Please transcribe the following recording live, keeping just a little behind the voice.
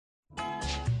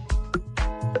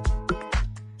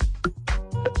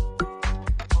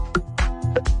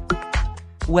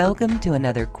Welcome to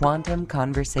another Quantum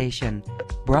Conversation,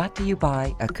 brought to you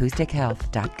by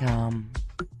AcousticHealth.com.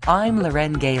 I'm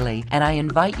Loren Gailey, and I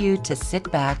invite you to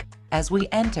sit back as we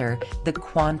enter the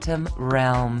quantum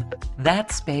realm,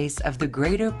 that space of the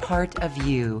greater part of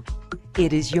you.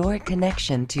 It is your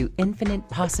connection to infinite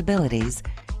possibilities,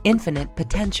 infinite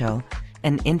potential,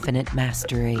 and infinite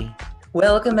mastery.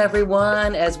 Welcome,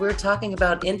 everyone. As we're talking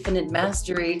about infinite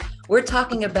mastery, we're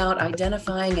talking about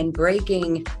identifying and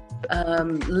breaking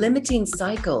limiting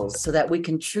cycles so that we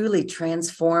can truly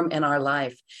transform in our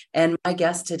life. And my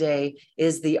guest today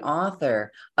is the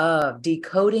author of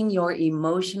Decoding Your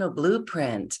Emotional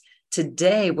Blueprint.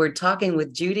 Today, we're talking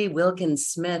with Judy Wilkins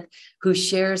Smith, who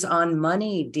shares on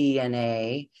money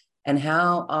DNA and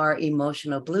how our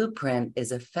emotional blueprint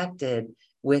is affected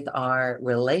with our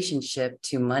relationship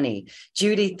to money.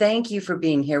 Judy, thank you for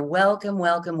being here. Welcome,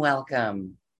 welcome,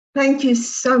 welcome. Thank you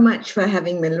so much for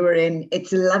having me, Loren.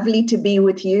 It's lovely to be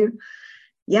with you.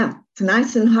 Yeah, it's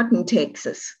nice and hot in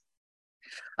Texas.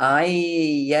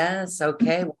 Yes,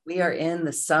 okay. We are in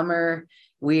the summer.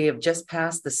 We have just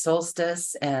passed the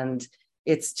solstice, and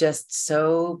it's just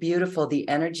so beautiful. The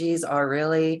energies are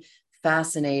really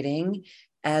fascinating.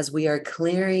 As we are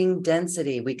clearing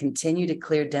density, we continue to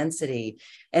clear density.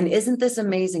 And isn't this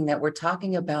amazing that we're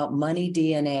talking about money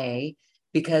DNA,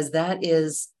 because that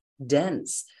is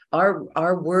dense.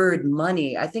 Our word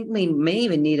money, I think we may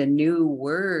even need a new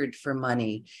word for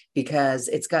money, because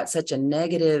it's got such a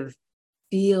negative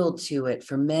feel to it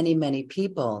for many, many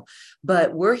people.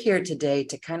 But we're here today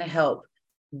to kind of help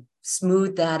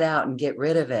smooth that out and get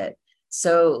rid of it.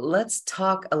 So let's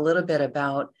talk a little bit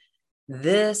about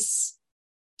this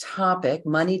topic,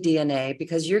 money DNA,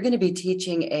 because you're going to be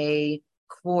teaching a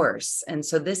course. And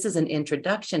so this is an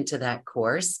introduction to that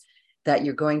course that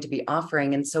you're going to be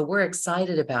offering. And so we're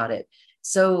excited about it.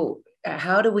 So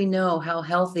how do we know how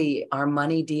healthy our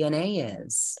money DNA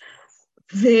is?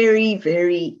 Very,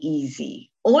 very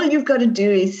easy. All you've got to do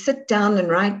is sit down and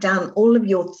write down all of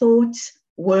your thoughts,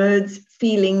 words,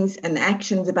 feelings, and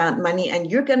actions about money. And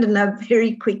you're going to know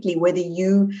very quickly whether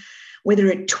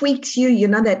it tweaks you,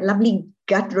 that lovely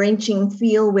gut-wrenching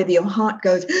feel, whether your heart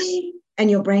goes and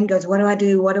your brain goes, what do I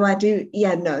do? What do I do?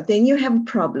 Yeah, no, then you have a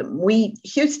problem.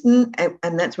 Houston,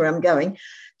 and that's where I'm going.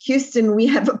 Houston, we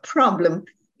have a problem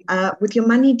with your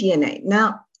money DNA.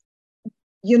 Now,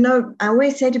 I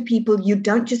always say to people, you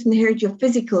don't just inherit your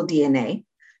physical DNA,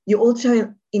 you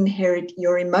also inherit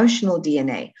your emotional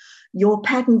DNA, your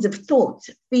patterns of thoughts,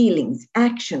 feelings,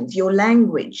 actions, your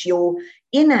language, your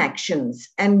inactions,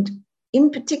 and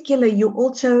in particular, you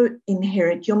also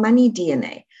inherit your money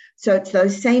DNA. So it's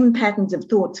those same patterns of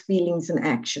thoughts, feelings, and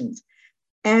actions.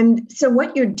 And so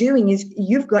what you're doing is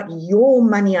you've got your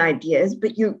money ideas,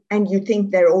 but you think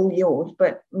they're all yours,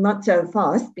 but not so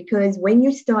fast, because when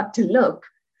you start to look,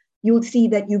 you'll see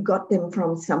that you got them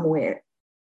from somewhere.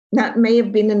 That may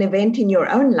have been an event in your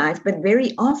own life, but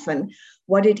very often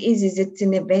what it is it's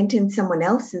an event in someone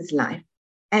else's life.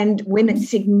 And when it's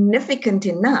significant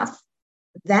enough,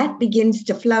 that begins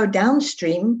to flow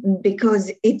downstream because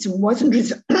it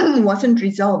wasn't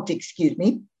resolved, excuse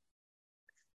me.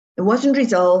 It wasn't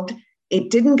resolved, it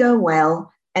didn't go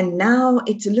well, and now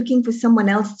it's looking for someone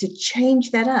else to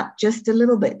change that up just a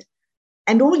little bit.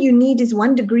 And all you need is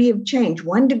 1 degree of change.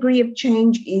 1 degree of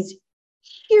change is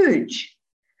huge.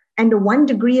 And a 1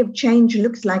 degree of change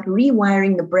looks like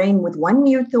rewiring the brain with 1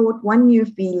 new thought, 1 new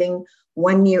feeling,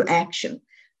 1 new action.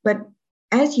 But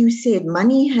as you said,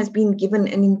 money has been given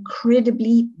an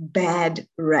incredibly bad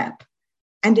rap.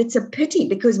 And it's a pity,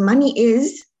 because money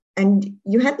is, and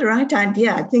you had the right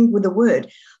idea, I think, with the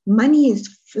word, money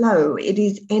is flow, it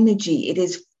is energy, it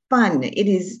is fun, it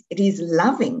is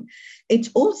loving. It's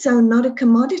also not a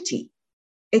commodity.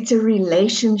 It's a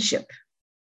relationship.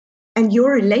 And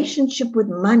your relationship with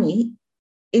money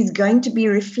is going to be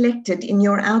reflected in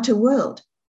your outer world.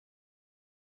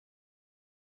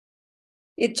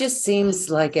 It just seems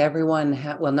like everyone,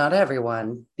 well, not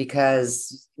everyone,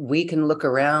 because we can look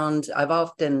around. I've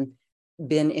often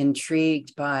been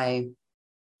intrigued by,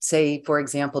 say, for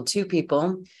example, 2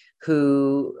 people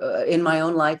who, in my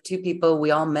own life, 2 people,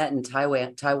 we all met in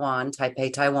Taipei,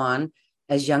 Taiwan,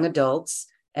 as young adults.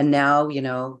 And now,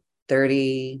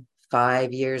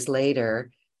 35 years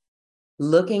later,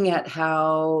 looking at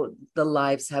how the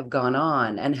lives have gone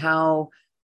on and how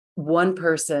one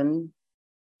person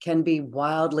can be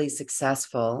wildly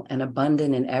successful and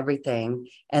abundant in everything,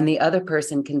 and the other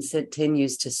person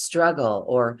continues to struggle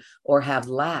or have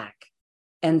lack.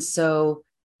 And so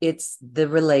it's the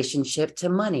relationship to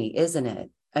money, isn't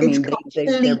it? I mean,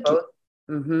 they're both.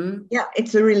 Mm-hmm. Yeah,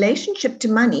 it's a relationship to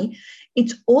money.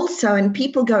 It's also, and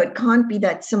people go, it can't be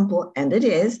that simple, and it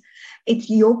is, it's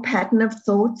your pattern of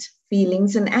thoughts,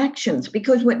 feelings, and actions.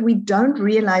 Because what we don't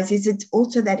realize is it's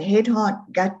also that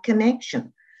head-heart-gut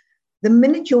connection. The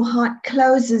minute your heart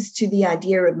closes to the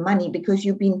idea of money because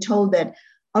you've been told that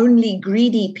only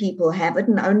greedy people have it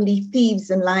and only thieves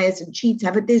and liars and cheats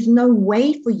have it, there's no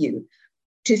way for you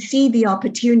to see the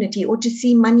opportunity or to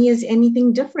see money as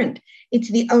anything different.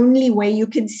 It's the only way you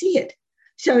can see it.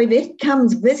 So if it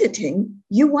comes visiting,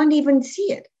 you won't even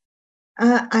see it.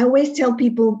 I always tell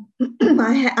people,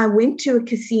 I went to a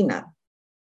casino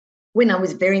when I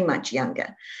was very much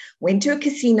younger. Went to a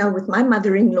casino with my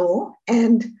mother-in-law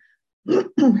and,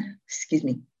 excuse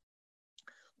me,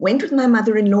 went with my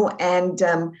mother-in-law and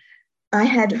I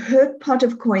had her pot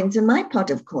of coins and my pot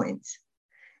of coins.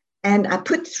 And I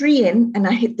put 3 in and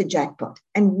I hit the jackpot.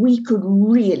 And we could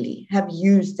really have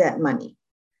used that money.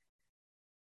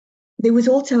 There was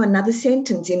also another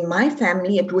sentence in my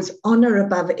family. It was honor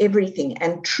above everything,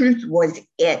 and truth was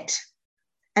it.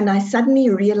 And I suddenly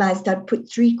realized I'd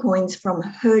put 3 coins from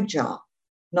her jar,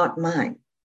 not mine.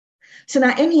 So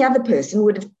now any other person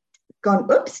would have gone,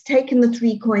 oops, taken the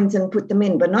 3 coins and put them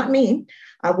in, but not me.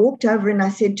 I walked over and I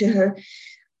said to her,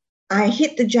 I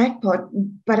hit the jackpot,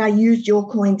 but I used your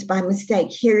coins by mistake.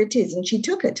 Here it is. And she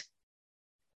took it.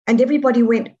 And everybody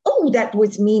went, oh, that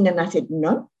was mean. And I said,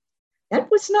 no, that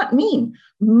was not mean.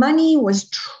 Money was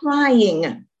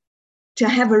trying to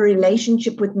have a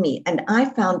relationship with me. And I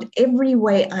found every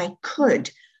way I could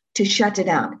to shut it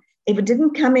out. If it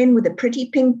didn't come in with a pretty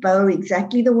pink bow,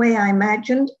 exactly the way I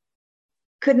imagined,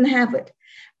 couldn't have it.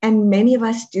 And many of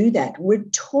us do that. We're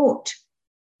taught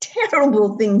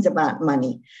terrible things about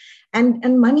money.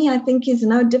 And money, I think, is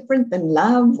no different than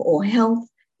love or health.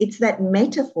 It's that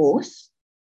metaphors,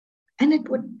 and it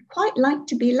would quite like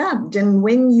to be loved. And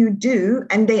when you do,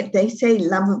 and they say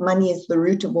love of money is the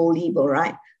root of all evil,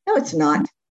 right? No, it's not.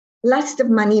 Lust of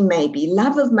money, maybe.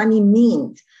 Love of money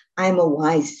means I'm a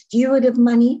wise steward of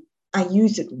money. I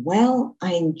use it well.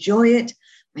 I enjoy it.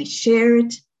 I share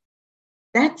it.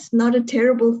 That's not a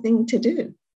terrible thing to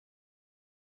do.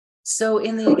 So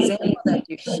in the example that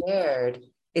you shared,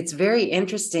 it's very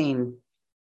interesting.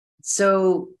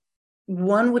 So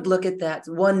one would look at that,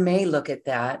 one may look at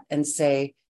that and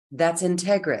say, that's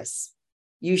integrous.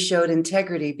 You showed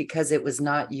integrity because it was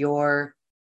not your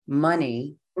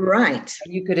money. Right.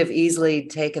 You could have easily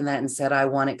taken that and said, I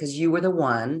want it, because you were the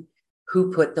one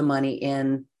who put the money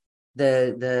in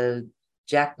the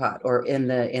jackpot or in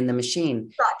the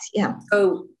machine. Right, yeah.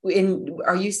 So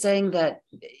are you saying that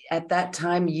at that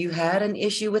time you had an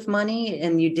issue with money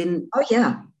and you didn't? Oh,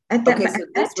 yeah. Okay, so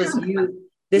this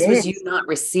was you not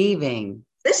receiving.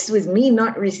 This was me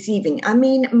not receiving. I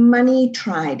mean, money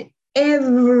tried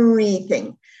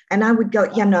everything. And I would go,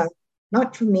 no,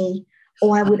 not for me.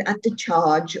 Or I would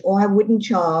undercharge, or I wouldn't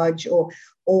charge,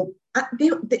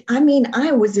 I mean,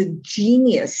 I was a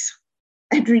genius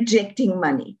at rejecting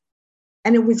money.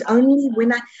 And it was only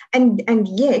when and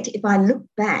yet, if I look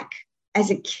back as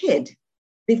a kid,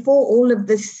 before all of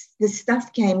this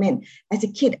stuff came in, as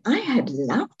a kid, I had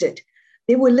loved it.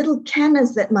 There were little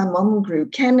cannas that my mom grew,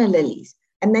 canna lilies,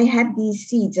 and they had these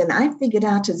seeds. And I figured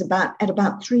out at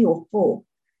about 3 or 4,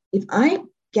 if I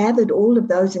gathered all of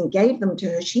those and gave them to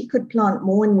her, she could plant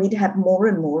more and we'd have more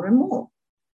and more and more.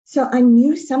 So I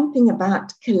knew something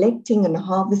about collecting and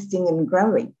harvesting and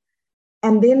growing.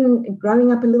 And then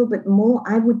growing up a little bit more,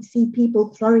 I would see people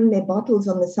throwing their bottles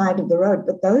on the side of the road,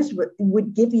 but those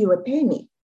would give you a penny.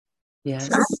 Yes.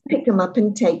 So I would pick them up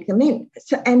and take them in.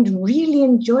 And really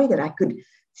enjoy that. I could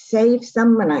save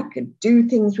some and I could do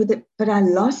things with it, but I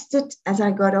lost it as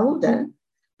I got older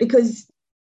because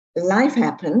life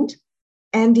happened.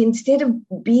 And instead of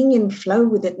being in flow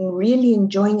with it and really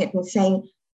enjoying it and saying,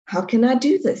 how can I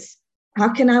do this? How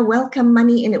can I welcome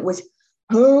money? And it was,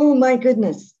 oh my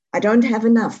goodness, I don't have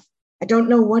enough. I don't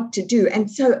know what to do.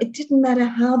 And so it didn't matter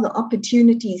how the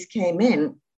opportunities came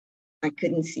in, I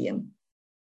couldn't see them.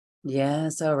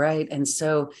 Yes, all right. And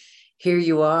so here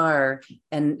you are,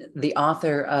 and the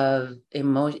author of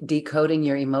Decoding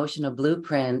Your Emotional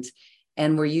Blueprint,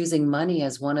 and we're using money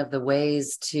as one of the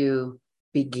ways to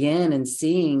begin and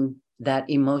seeing that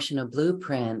emotional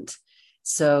blueprint.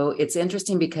 So it's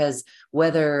interesting because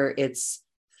whether it's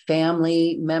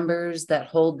family members that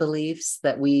hold beliefs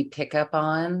that we pick up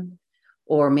on,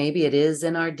 or maybe it is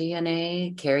in our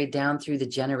DNA carried down through the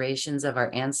generations of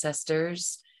our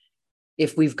ancestors.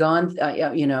 If we've gone,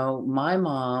 my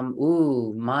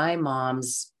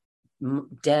mom's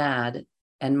dad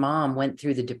and mom went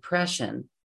through the Depression.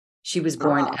 She was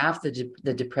born after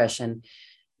the Depression.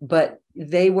 but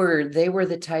they were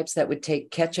the types that would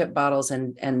take ketchup bottles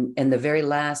and the very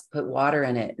last put water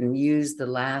in it and use the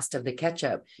last of the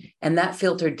ketchup. And that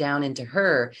filtered down into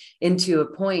her, into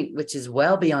a point which is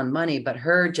well beyond money, but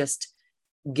her just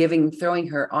throwing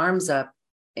her arms up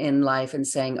in life and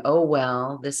saying, oh,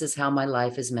 well, this is how my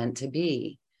life is meant to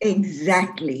be.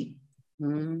 Exactly.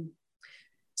 Mm-hmm.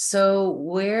 So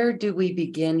where do we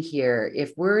begin here?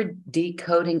 If we're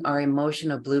decoding our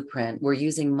emotional blueprint, we're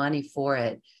using money for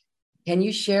it. Can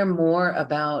you share more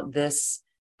about this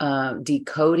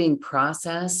decoding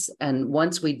process? And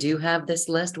once we do have this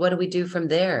list, what do we do from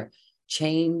there?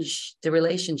 Change the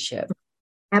relationship.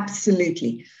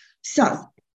 Absolutely. So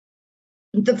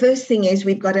the first thing is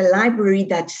we've got a library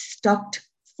that's stocked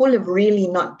full of really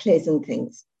not pleasant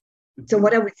things. So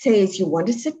what I would say is you want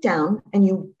to sit down and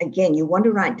you want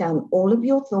to write down all of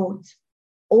your thoughts,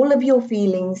 all of your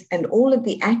feelings, and all of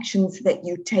the actions that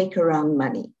you take around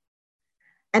money.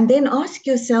 And then ask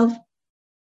yourself,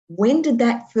 when did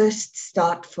that first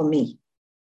start for me?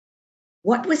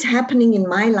 What was happening in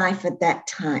my life at that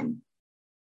time?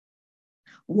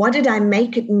 What did I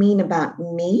make it mean about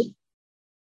me?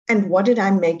 And what did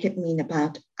I make it mean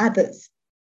about others?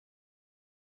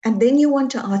 And then you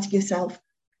want to ask yourself,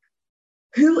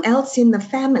 who else in the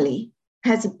family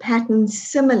has a pattern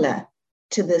similar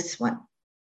to this one?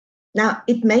 Now,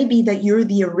 it may be that you're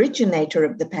the originator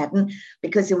of the pattern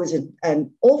because it was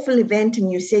an awful event and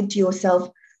you said to yourself,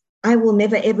 I will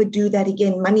never, ever do that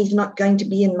again. Money's not going to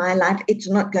be in my life. It's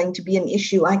not going to be an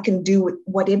issue. I can do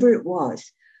whatever it was.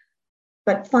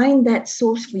 But find that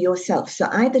source for yourself. So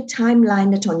either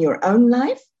timeline it on your own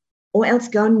life or else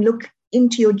go and look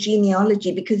into your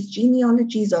genealogy, because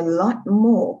genealogy is a lot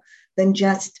more than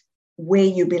just where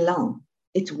you belong.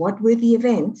 It's what were the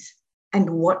events and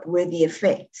what were the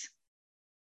effects.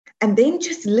 And then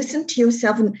just listen to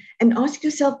yourself and ask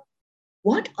yourself,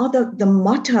 what are the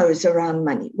mottos around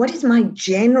money? What is my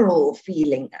general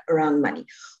feeling around money?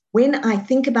 When I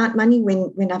think about money,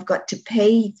 when I've got to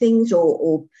pay things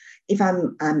or if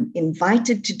I'm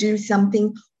invited to do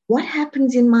something, what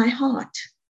happens in my heart?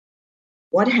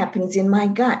 What happens in my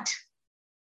gut?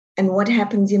 And what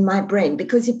happens in my brain?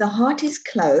 Because if the heart is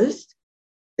closed,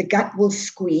 the gut will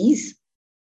squeeze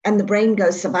and the brain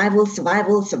goes survival,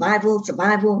 survival, survival,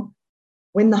 survival.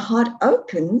 When the heart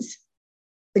opens,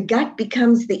 the gut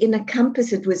becomes the inner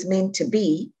compass it was meant to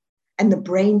be, and the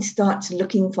brain starts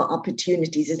looking for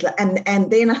opportunities.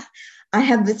 And then I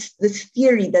have this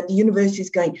theory that the universe is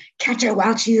going, catch her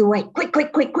while she's awake, quick,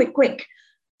 quick, quick, quick, quick.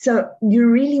 So you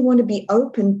really want to be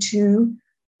open to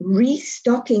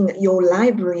restocking your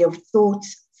library of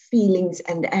thoughts, feelings,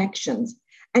 and actions.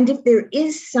 And if there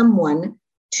is someone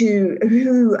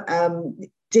who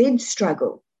did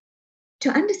struggle, to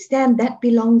understand that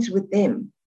belongs with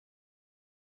them.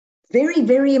 Very,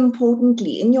 very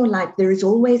importantly, in your life, there is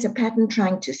always a pattern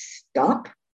trying to stop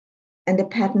and a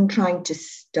pattern trying to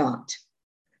start.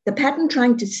 The pattern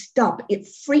trying to stop, it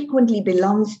frequently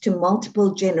belongs to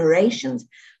multiple generations,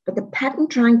 but the pattern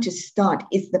trying to start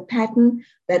is the pattern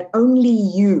that only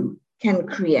you can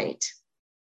create.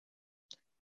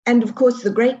 And of course,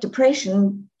 the Great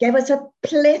Depression gave us a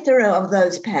plethora of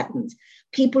those patterns.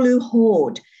 People who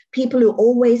hoard, people who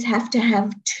always have to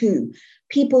have two,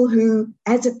 people who,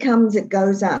 as it comes, it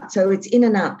goes out. So it's in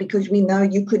and out because we know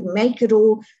you could make it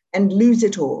all and lose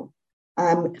it all.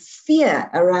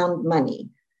 Fear around money,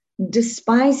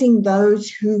 despising those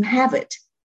who have it.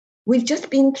 We've just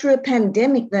been through a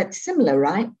pandemic that's similar,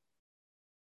 right?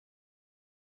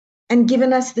 And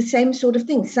given us the same sort of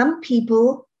thing.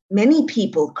 Many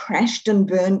people crashed and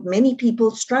burned, many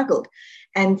people struggled,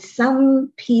 and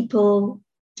some people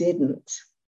didn't.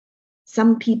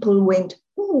 Some people went,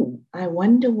 oh, I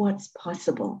wonder what's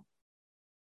possible.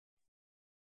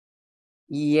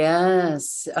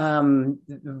 Yes,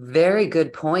 very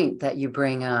good point that you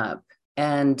bring up.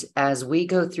 And as we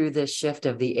go through this shift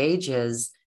of the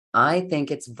ages, I think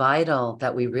it's vital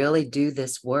that we really do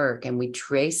this work and we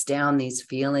trace down these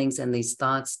feelings and these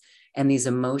thoughts and these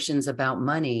emotions about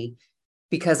money,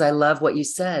 because I love what you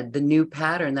said, the new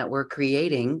pattern that we're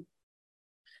creating,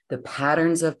 the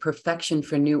patterns of perfection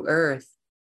for New Earth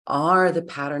are the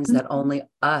patterns that only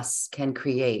us can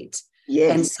create.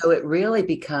 Yes. And so it really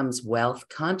becomes wealth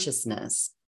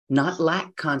consciousness, not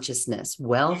lack consciousness,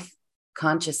 wealth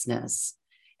consciousness.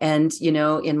 And, you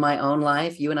know, in my own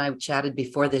life, you and I chatted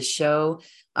before this show,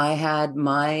 I had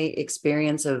my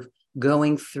experience of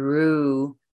going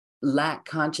through lack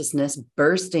consciousness,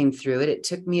 bursting through it. It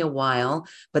took me a while,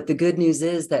 but the good news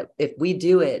is that if we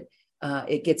do it,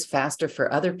 it gets faster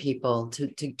for other people to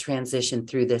transition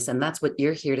through this. And that's what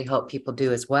you're here to help people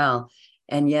do as well.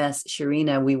 And yes,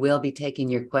 Sharina, we will be taking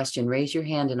your question. Raise your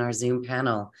hand in our Zoom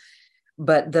panel.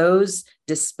 But those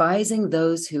despising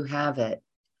those who have it,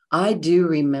 I do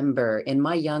remember in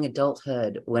my young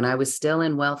adulthood when I was still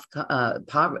in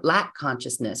lack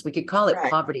consciousness. We could call it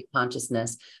poverty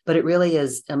consciousness, but it really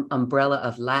is an umbrella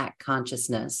of lack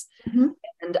consciousness. Mm-hmm.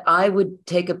 And I would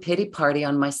take a pity party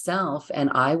on myself, and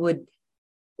I would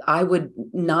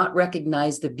not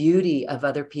recognize the beauty of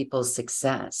other people's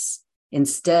success.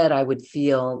 Instead, I would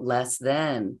feel less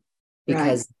than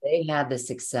because they had the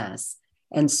success.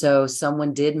 And so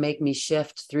someone did make me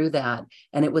shift through that.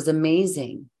 And it was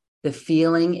amazing, the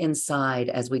feeling inside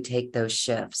as we take those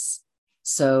shifts.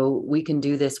 So we can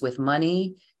do this with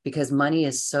money because money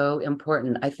is so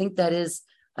important. I think that is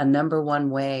a number one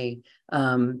way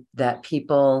that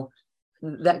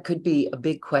could be a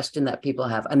big question that people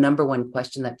have. A number one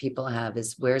question that people have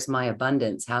is, where's my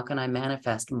abundance? How can I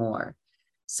manifest more?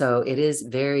 So it is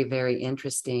very, very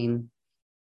interesting.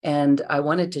 And I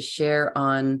wanted to share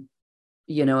on,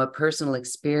 a personal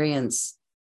experience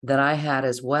that I had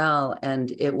as well.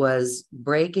 And it was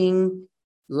breaking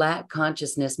lack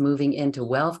consciousness, moving into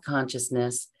wealth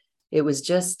consciousness. It was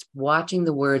just watching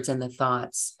the words and the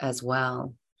thoughts as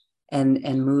well and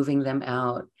moving them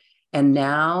out. And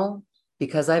now,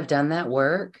 because I've done that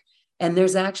work, and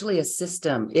there's actually a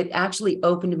system, it actually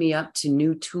opened me up to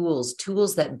new tools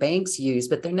that banks use,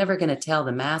 but they're never going to tell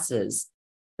the masses.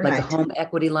 Like a home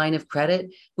equity line of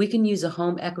credit. We can use a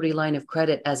home equity line of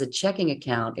credit as a checking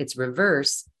account. It's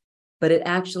reverse, but it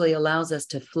actually allows us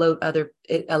to float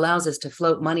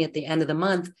money at the end of the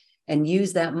month and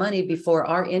use that money before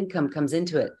our income comes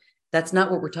into it. That's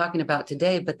not what we're talking about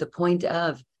today. But the point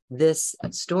of this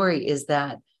story is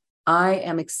that I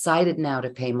am excited now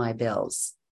to pay my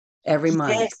bills every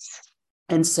month. Yes.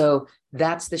 And so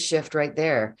that's the shift right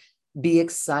there. Be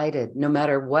excited no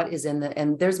matter what is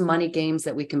and there's money games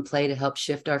that we can play to help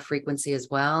shift our frequency as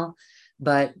well.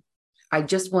 But I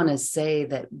just want to say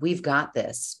that we've got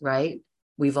this, right?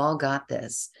 We've all got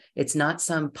this. It's not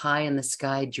some pie in the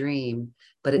sky dream,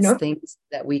 but it's things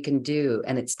that we can do,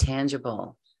 and it's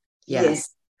tangible. Yes.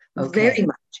 Okay. Very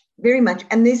much, very much.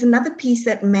 And there's another piece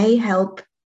that may help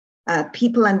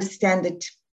people understand it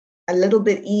a little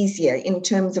bit easier in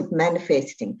terms of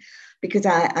manifesting. Because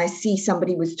I see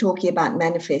somebody was talking about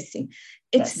manifesting.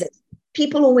 It's this.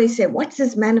 People always say, what's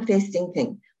this manifesting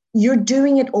thing? You're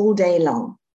doing it all day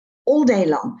long.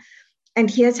 And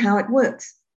here's how it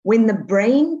works. When the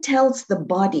brain tells the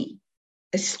body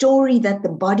a story that the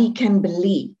body can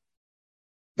believe,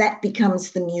 that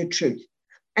becomes the new truth.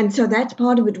 And so that's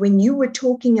part of it. When you were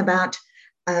talking about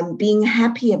being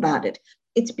happy about it,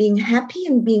 it's being happy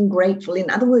and being grateful.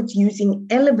 In other words, using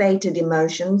elevated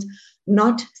emotions,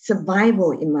 not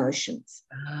survival emotions.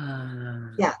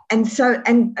 Yeah. And so,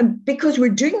 and because we're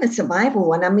doing the survival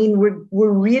one, I mean,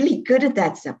 we're really good at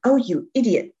that stuff. Oh, you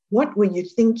idiot. What were you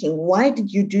thinking? Why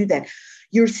did you do that?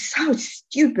 You're so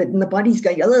stupid. And the body's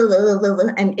going,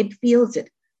 and it feels it.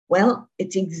 Well,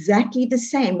 it's exactly the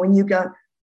same when you go,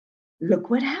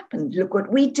 look what happened. Look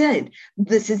what we did.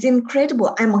 This is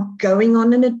incredible. I'm going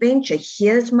on an adventure.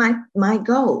 Here's my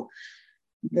goal.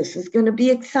 This is going to be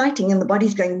exciting. And the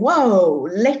body's going, whoa,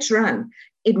 let's run.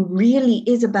 It really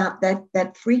is about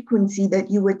that frequency that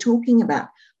you were talking about.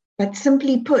 But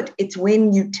simply put, it's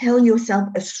when you tell yourself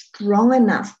a strong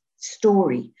enough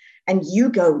story and you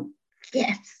go,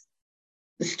 yes,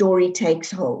 the story takes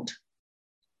hold.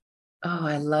 Oh,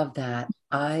 I love that.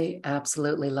 I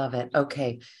absolutely love it.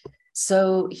 Okay.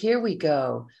 So here we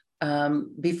go.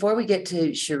 Before we get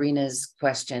to Sharina's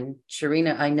question,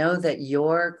 Sharina, I know that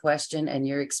your question and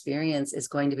your experience is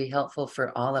going to be helpful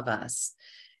for all of us.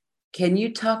 Can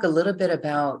you talk a little bit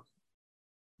about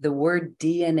the word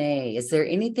DNA? Is there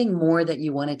anything more that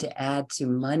you wanted to add to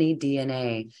money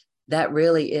DNA? That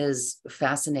really is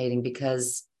fascinating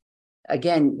because,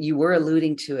 again, you were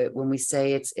alluding to it when we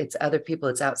say it's other people,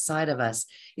 it's outside of us.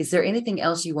 Is there anything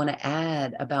else you want to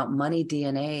add about money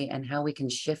DNA and how we can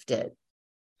shift it?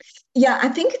 Yeah, I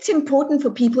think it's important for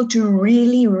people to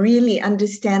really, really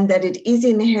understand that it is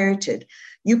inherited.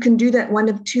 You can do that one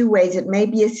of two ways. It may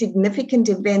be a significant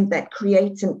event that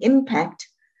creates an impact,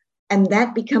 and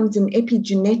that becomes an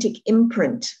epigenetic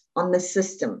imprint on the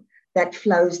system that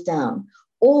flows down.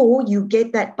 Or you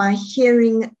get that by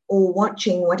hearing or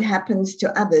watching what happens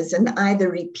to others and either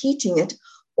repeating it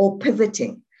or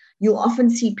pivoting. You'll often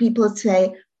see people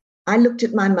say, I looked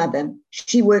at my mother.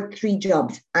 She worked 3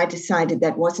 jobs. I decided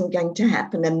that wasn't going to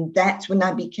happen. And that's when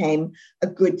I became a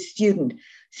good student.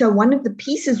 So one of the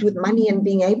pieces with money and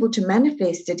being able to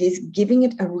manifest it is giving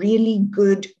it a really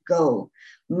good goal.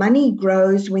 Money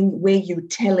grows where you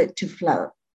tell it to flow.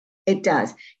 It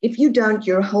does. If you don't,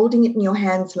 you're holding it in your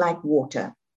hands like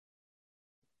water.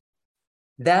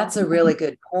 That's a really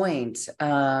good point.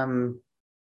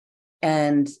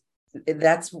 And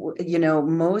that's,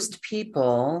 most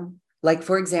people, like,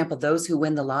 for example, those who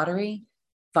win the lottery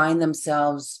find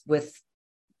themselves with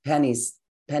pennies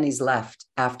left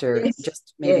after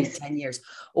just maybe 10 years.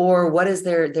 Or what is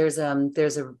there's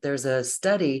a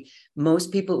study,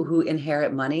 most people who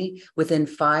inherit money, within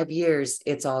 5 years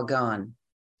it's all gone,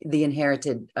 the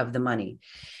inherited of the money.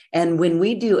 And when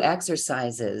we do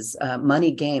exercises,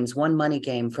 money games, one money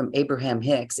game from Abraham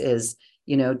Hicks is,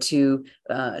 to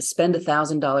spend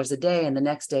 $1,000 a day, and the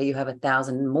next day you have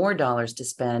 $1,000 more to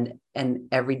spend, and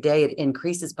every day it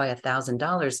increases by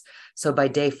 $1,000. So by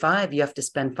day 5, you have to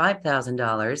spend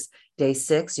 $5,000. Day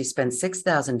 6, you spend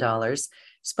 $6,000.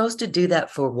 Supposed to do that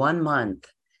for 1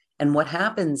 month. And what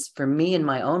happens for me in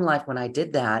my own life when I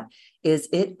did that is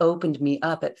it opened me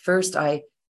up. At first, I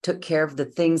took care of the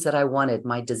things that I wanted,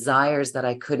 my desires that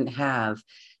I couldn't have.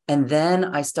 And then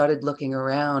I started looking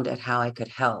around at how I could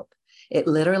help. It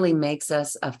literally makes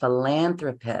us a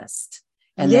philanthropist.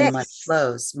 And then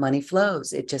money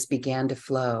flows. It just began to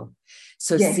flow.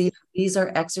 So see, these are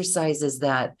exercises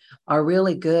that are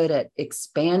really good at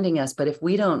expanding us. But if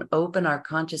we don't open our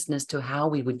consciousness to how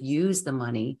we would use the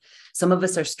money, some of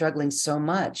us are struggling so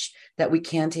much that we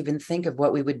can't even think of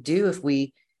what we would do if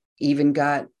we even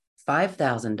got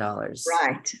 $5,000,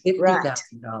 right,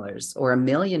 $50,000, or $1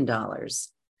 million,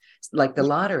 like the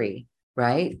lottery,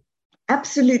 right?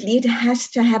 Absolutely. It has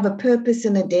to have a purpose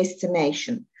and a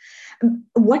destination.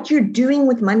 What you're doing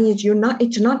with money is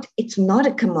it's not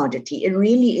a commodity. It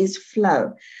really is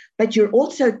flow. But you're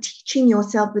also teaching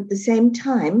yourself at the same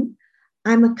time,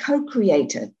 I'm a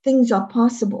co-creator. Things are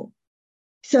possible.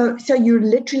 So you're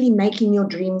literally making your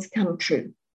dreams come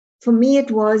true. For me, it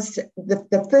was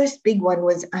the first big one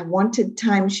was I wanted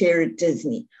timeshare at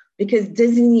Disney, because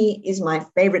Disney is my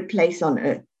favorite place on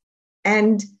earth.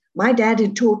 And my dad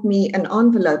had taught me an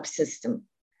envelope system.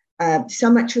 So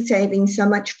much for saving, so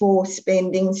much for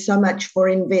spending, so much for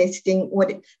investing.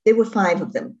 There were 5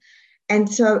 of them.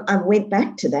 And so I went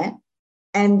back to that.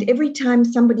 And every time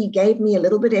somebody gave me a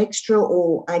little bit extra,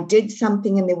 or I did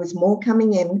something and there was more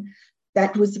coming in,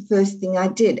 that was the first thing I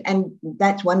did. And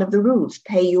that's one of the rules,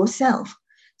 pay yourself.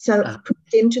 So put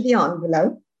it into the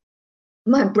envelope.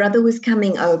 My brother was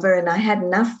coming over and I had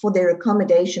enough for their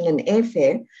accommodation and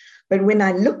airfare. But when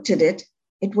I looked at it,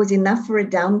 it was enough for a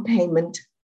down payment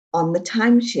on the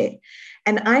timeshare.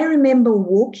 And I remember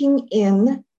walking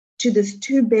in to this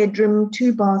 2-bedroom,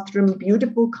 2-bathroom,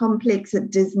 beautiful complex at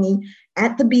Disney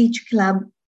at the beach club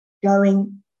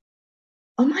going,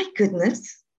 oh my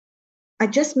goodness, I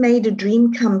just made a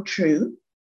dream come true.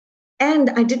 And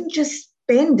I didn't just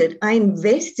spend it, I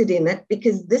invested in it,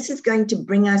 because this is going to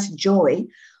bring us joy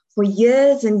for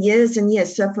years and years and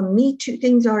years. So for me, 2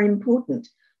 things are important.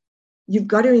 You've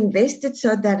got to invest it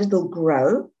so that it'll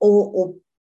grow, or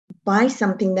buy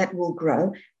something that will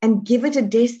grow, and give it a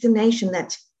destination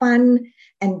that's fun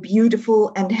and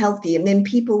beautiful and healthy. And then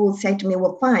people will say to me,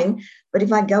 well, fine, but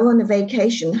if I go on a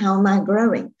vacation, how am I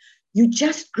growing? You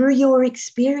just grew your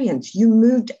experience. You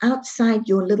moved outside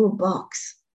your little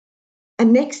box.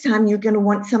 And next time you're going to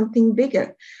want something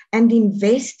bigger, and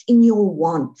invest in your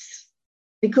wants,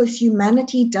 because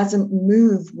humanity doesn't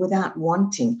move without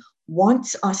wanting.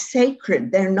 Wants are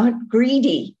sacred. They're not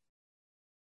greedy.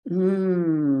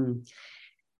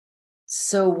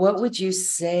 So what would you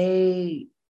say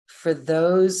for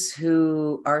those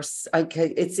who are,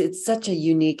 it's such a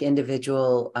unique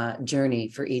individual journey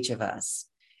for each of us.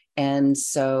 And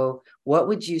so what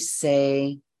would you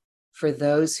say for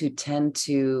those who tend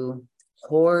to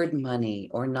hoard money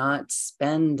or not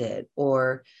spend it,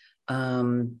 or,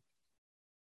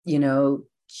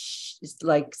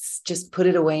 like just put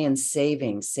it away in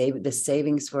savings, save the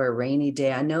savings for a rainy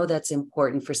day? I know that's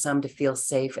important for some to feel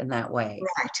safe in that way.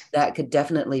 Right. That could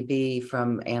definitely be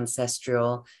from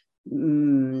ancestral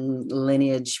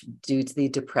lineage due to the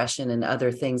depression and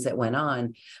other things that went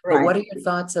on. Right. But what are your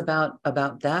thoughts about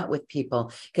that with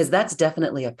people? Because that's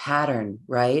definitely a pattern,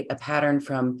 right? A pattern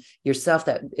from yourself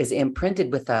that is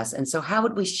imprinted with us. And so how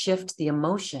would we shift the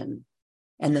emotion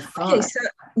and the thought? Okay, so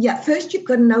first you've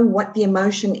got to know what the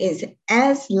emotion is.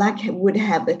 As luck would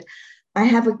have it, I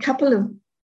have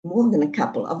more than a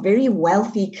couple of very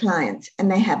wealthy clients,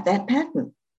 and they have that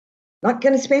pattern. Not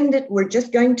going to spend it. We're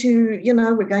just going to,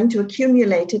 we're going to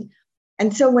accumulate it.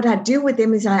 And so what I do with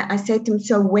them is I say to them,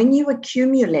 so when you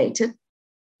accumulate it,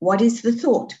 what is the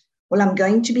thought? Well, I'm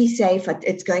going to be safe.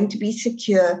 It's going to be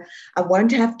secure. I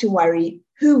won't have to worry.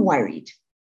 Who worried?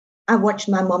 I watched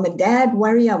my mom and dad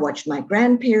worry. I watched my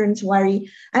grandparents worry.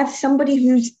 I have somebody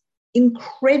who's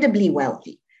incredibly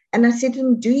wealthy. And I said to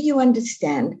them, do you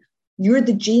understand? You're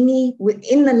the genie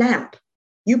within the lamp.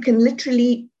 You can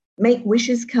literally make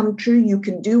wishes come true. You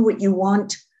can do what you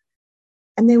want.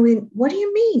 And they went, what do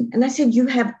you mean? And I said, you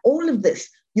have all of this.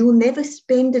 You will never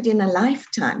spend it in a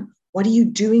lifetime. What are you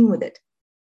doing with it?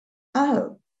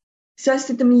 Oh, so I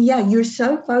said to them, yeah, you're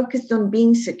so focused on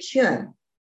being secure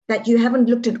that you haven't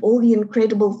looked at all the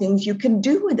incredible things you can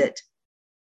do with it.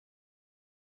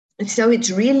 And so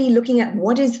it's really looking at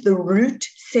what is the root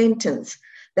sentence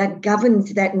that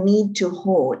governs that need to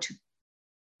hoard.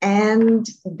 And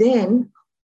then,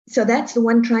 so that's the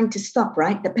one trying to stop,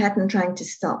 right? The pattern trying to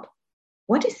stop.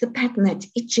 What is the pattern that's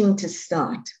itching to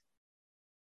start?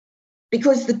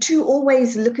 Because the two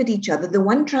always look at each other. The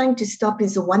one trying to stop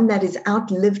is the one that has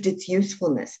outlived its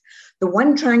usefulness. The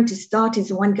one trying to start is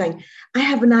the one going, I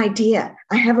have an idea.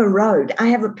 I have a road. I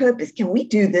have a purpose. Can we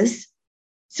do this?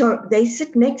 So they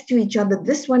sit next to each other.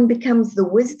 This one becomes the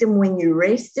wisdom when you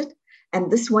rest it,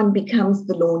 and this one becomes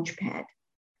the launch pad.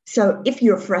 So if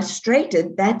you're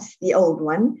frustrated, that's the old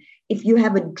one. If you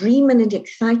have a dream and it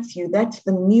excites you, that's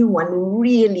the new one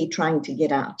really trying to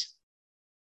get out.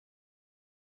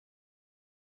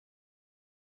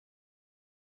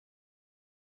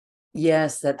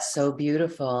 Yes, that's so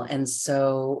beautiful. And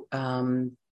so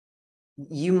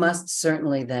you must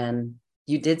certainly then,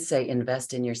 you did say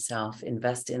invest in yourself,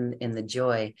 invest in the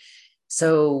joy.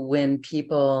 So when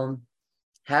people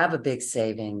have a big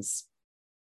savings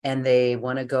and they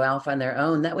want to go off on their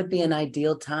own, that would be an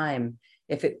ideal time,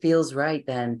 if it feels right,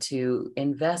 then to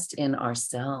invest in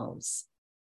ourselves,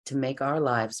 to make our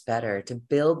lives better, to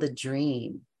build the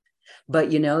dream.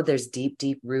 But, you know, there's deep,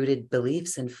 deep rooted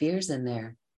beliefs and fears in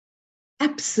there.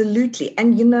 Absolutely.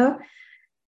 And, you know,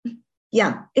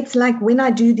 yeah, it's like when I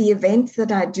do the events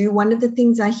that I do, one of the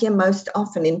things I hear most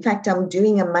often, in fact, I'm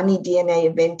doing a Money DNA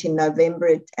event in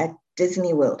November at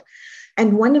Disney World.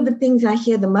 And one of the things I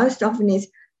hear the most often is,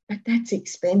 but that's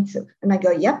expensive. And I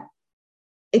go, yep,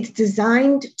 it's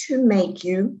designed to make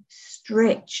you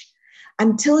stretch.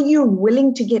 Until you're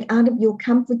willing to get out of your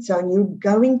comfort zone, you're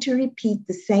going to repeat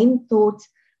the same thoughts,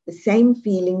 the same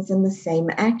feelings, and the same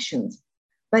actions.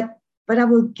 But I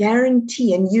will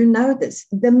guarantee, and you know this,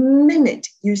 the minute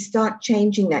you start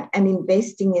changing that and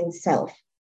investing in self,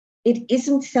 it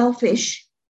isn't selfish.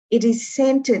 It is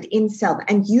centered in self.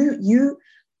 And you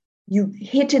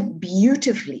hit it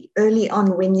beautifully early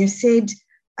on when you said,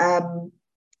 now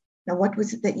what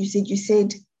was it that you said? You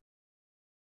said,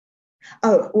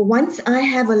 oh, once I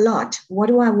have a lot, what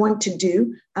do I want to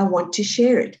do? I want to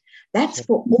share it. That's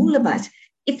for all of us.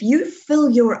 If you fill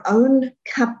your own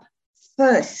cup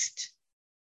first,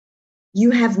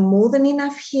 you have more than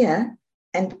enough here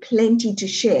and plenty to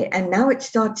share. And now it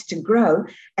starts to grow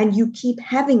and you keep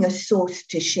having a source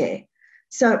to share.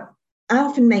 So I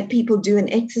often make people do an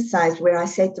exercise where I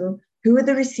say to them, who are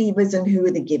the receivers and who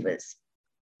are the givers?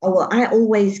 Oh, well, I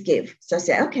always give. So I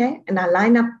say, okay. And I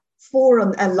line up four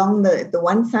along the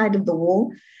one side of the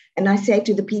wall. And I say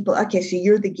to the people, okay, so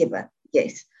you're the giver.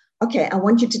 Yes. Okay, I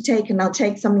want you to take, and I'll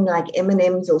take something like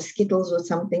M&Ms or Skittles or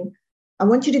something. I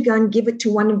want you to go and give it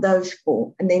to one of those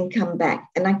four and then come back.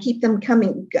 And I keep them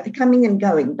coming and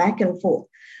going back and forth.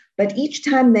 But each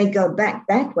time they go back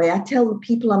that way, I tell the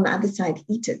people on the other side,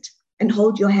 eat it and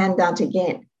hold your hand out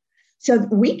again. So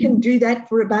we can do that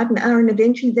for about an hour and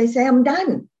eventually they say, I'm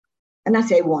done. And I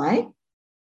say, why?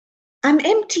 I'm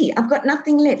empty. I've got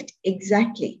nothing left.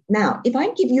 Exactly. Now, if I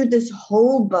give you this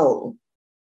whole bowl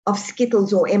of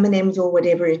Skittles or M&Ms or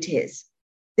whatever it is,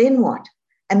 then what?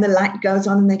 And the light goes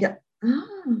on and they go,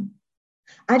 oh,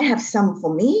 I'd have some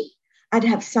for me. I'd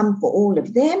have some for all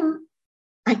of them.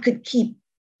 I could keep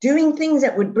doing things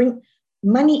that would bring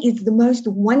money. Is the most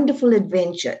wonderful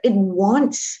adventure. It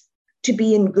wants to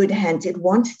be in good hands. It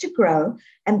wants to grow,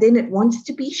 and then it wants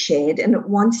to be shared, and it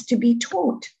wants to be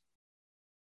taught.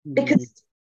 Because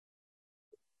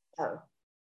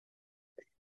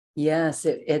yes,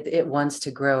 it wants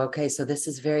to grow. Okay, so this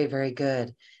is very, very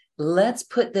good. Let's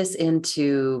put this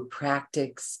into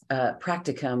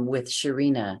practicum with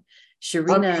Sharina.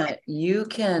 Sharina, okay. You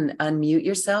can unmute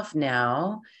yourself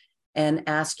now and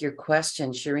ask your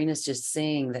question. Sharina's just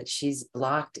saying that she's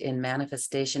blocked in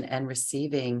manifestation and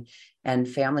receiving, and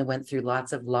family went through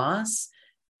lots of loss.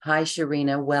 Hi,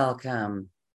 Sharina, welcome.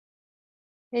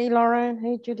 Hey, Lauren.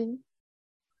 Hey, Judy.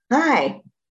 Hi.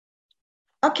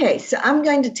 Okay, so I'm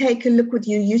going to take a look with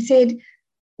you. You said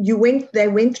they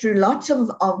went through lots of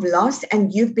loss,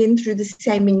 and you've been through the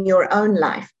same in your own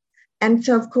life. And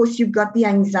so, of course, you've got the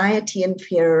anxiety and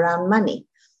fear around money.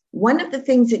 One of the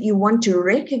things that you want to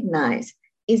recognize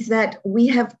is that we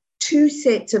have two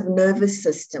sets of nervous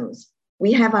systems.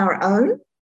 We have our own,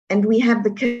 and we have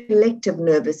the collective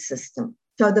nervous system.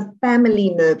 So the family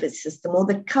nervous system or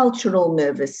the cultural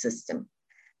nervous system.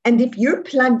 And if you're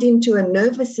plugged into a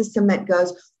nervous system that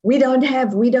goes, we don't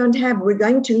have, we're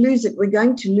going to lose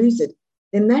it,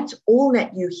 then that's all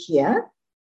that you hear.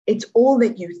 It's all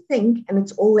that you think, and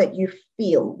it's all that you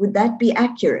feel. Would that be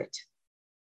accurate?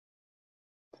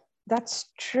 That's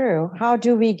true. How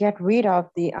do we get rid of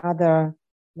the other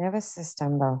nervous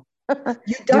system, though?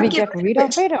 You Do don't we get rid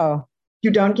of it, or?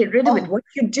 You don't get rid of it. What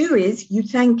you do is you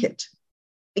thank it.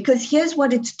 Because here's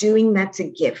what it's doing that's a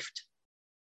gift.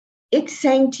 It's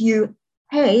saying to you,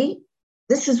 hey,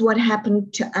 this is what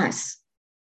happened to us.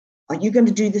 Are you going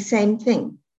to do the same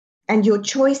thing? And your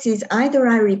choice is either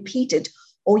I repeat it,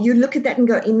 or you look at that and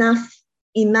go,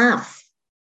 enough.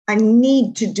 I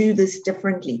need to do this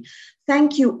differently.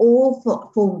 Thank you all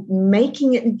for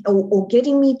making it or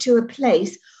getting me to a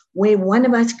place where one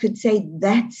of us could say,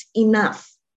 that's enough.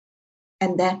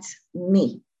 And that's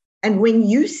me. And when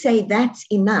you say that's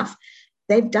enough,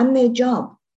 they've done their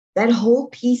job. That whole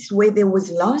piece where there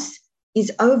was loss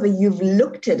is over. You've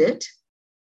looked at it.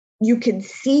 You can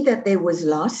see that there was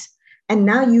loss. And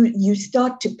now you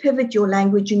start to pivot your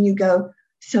language and you go,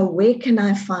 so where can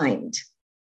I find?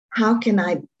 How can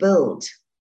I build?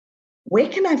 Where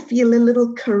can I feel a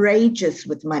little courageous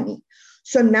with money?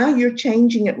 So now you're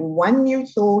changing it. One new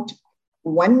thought,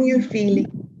 one new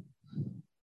feeling.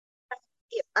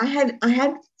 I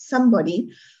had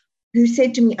somebody who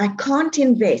said to me, I can't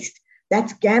invest.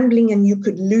 That's gambling and you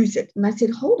could lose it. And I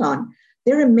said, hold on.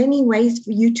 There are many ways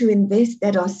for you to invest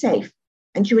that are safe.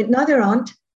 And she went, no, there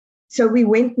aren't. So we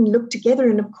went and looked together.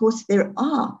 And of course there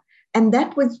are. And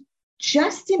that was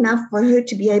just enough for her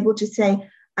to be able to say,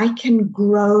 I can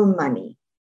grow money.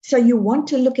 So you want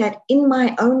to look at, in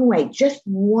my own way, just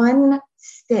one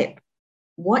step.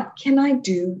 What can I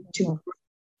do to grow?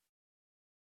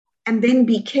 And then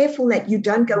be careful that you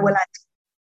don't go, well, I'm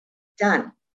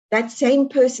done. That same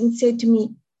person said to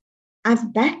me,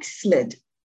 I've backslid.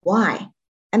 Why?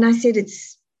 And I said,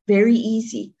 it's very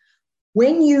easy.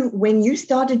 When you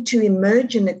started to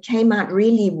emerge and it came out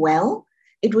really well,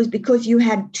 it was because you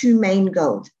had two main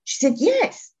goals. She said,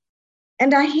 yes.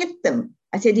 And I hit them.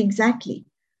 I said, exactly.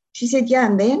 She said, yeah.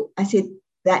 And then I said,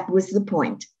 that was the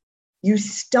point. You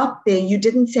stopped there. You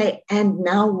didn't say, and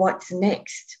now what's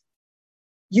next?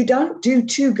 You don't do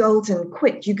two goals and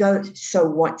quit. You go, so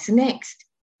what's next?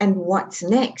 And what's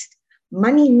next?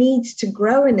 Money needs to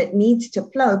grow and it needs to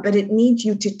flow, but it needs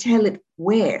you to tell it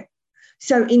where.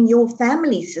 So in your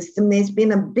family system, there's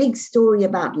been a big story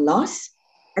about loss,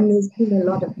 and there's been a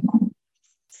lot of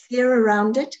fear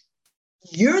around it.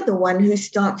 You're the one who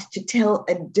starts to tell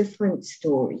a different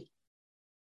story.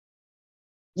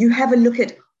 You have a look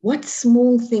at, what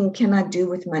small thing can I do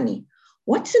with money?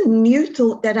 What's a new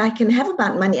thought that I can have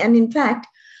about money? And in fact,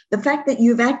 the fact that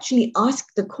you've actually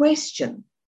asked the question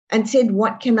and said,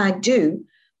 what can I do,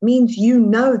 means you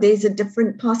know there's a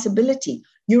different possibility.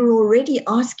 You're already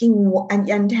asking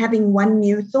and having one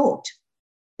new thought.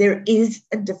 There is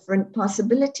a different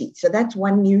possibility. So that's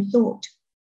one new thought.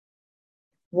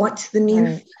 What's the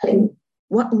new feeling?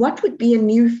 What would be a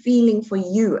new feeling for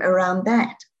you around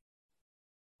that?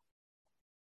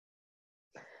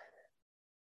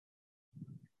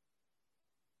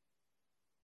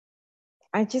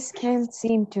 I just can't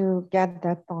seem to get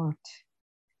that thought.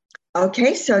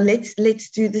 Okay, so let's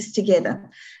do this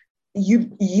together.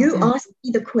 You asked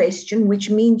me the question, which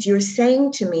means you're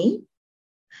saying to me,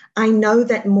 I know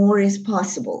that more is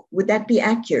possible. Would that be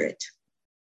accurate?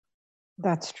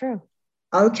 That's true.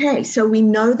 Okay, so we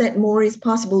know that more is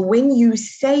possible. When you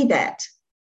say that,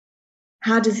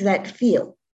 how does that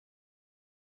feel?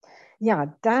 Yeah,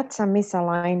 that's a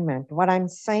misalignment. What I'm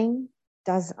saying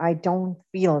I don't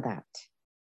feel that.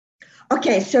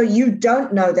 Okay, so you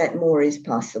don't know that more is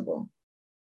possible.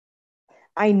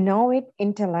 I know it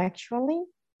intellectually,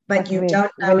 but you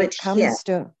don't know when it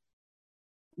here.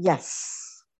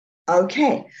 Yes.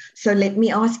 Okay, so let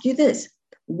me ask you this.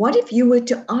 What if you were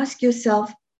to ask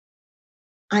yourself,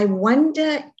 I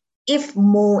wonder if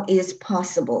more is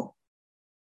possible?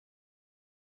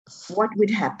 What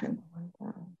would happen?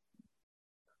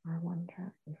 I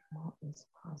wonder if more is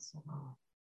possible.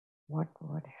 What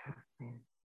would happen?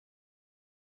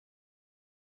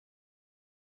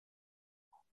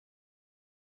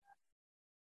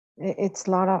 It's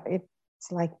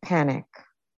like panic.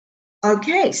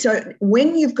 Okay, so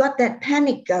when you've got that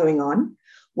panic going on,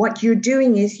 what you're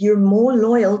doing is you're more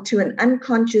loyal to an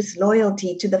unconscious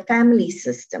loyalty to the family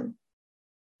system.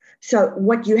 So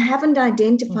what you haven't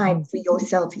identified for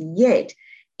yourself yet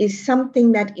is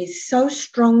something that is so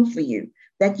strong for you,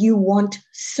 that you want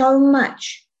so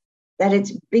much, that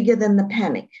it's bigger than the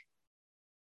panic.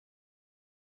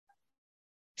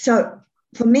 So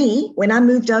for me, when I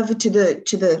moved over to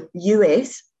the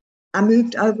US, I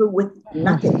moved over with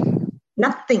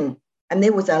nothing. And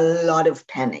there was a lot of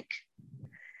panic.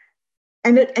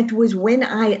 And it was when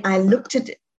I looked at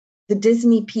the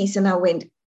Disney piece and I went,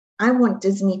 I want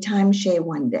Disney timeshare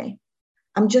one day.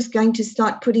 I'm just going to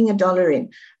start putting $1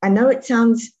 in. I know it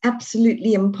sounds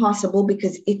absolutely impossible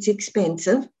because it's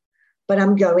expensive, but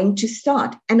I'm going to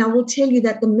start. And I will tell you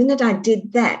that the minute I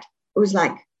did that, it was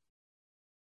like,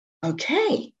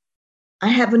 okay, I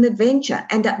have an adventure.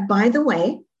 And by the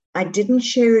way, I didn't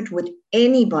share it with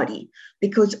anybody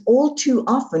because all too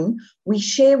often we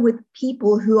share with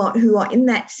people who are in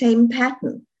that same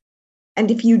pattern. And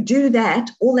if you do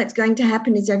that, all that's going to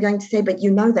happen is they're going to say, but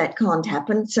you know that can't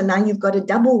happen. So now you've got a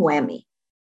double whammy.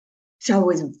 So I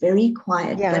was very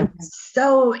quiet, but it was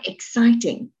so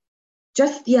exciting.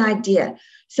 Just the idea.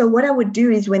 So what I would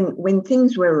do is when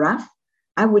things were rough,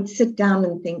 I would sit down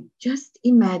and think, just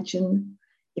imagine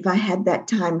if I had that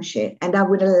timeshare, and I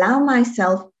would allow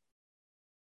myself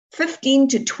 15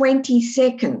 to 20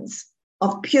 seconds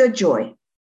of pure joy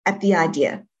at the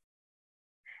idea.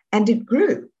 And it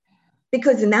grew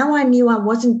because now I knew I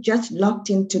wasn't just locked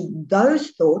into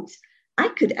those thoughts. I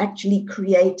could actually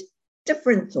create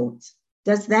different thoughts.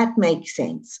 Does that make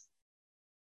sense?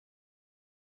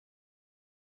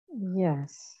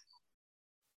 Yes.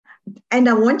 And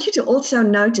I want you to also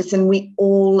notice, and we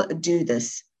all do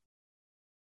this,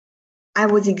 I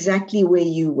was exactly where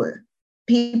you were.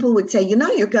 People would say,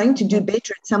 you're going to do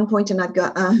better at some point. And I'd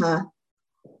go,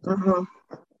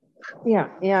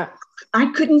 Yeah. I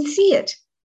couldn't see it.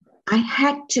 I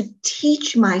had to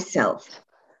teach myself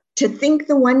to think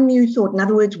the one new thought. In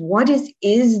other words,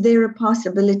 is there a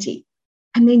possibility?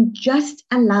 And then just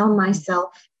allow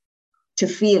myself to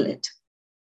feel it.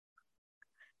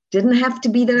 Didn't have to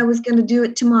be that I was going to do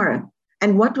it tomorrow.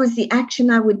 And what was the action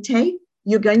I would take?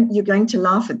 You're going to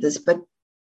laugh at this, but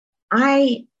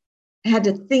I had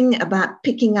a thing about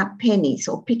picking up pennies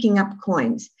or picking up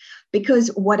coins, because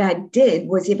what I did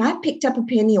was if I picked up a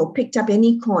penny or picked up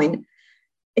any coin,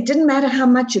 it didn't matter how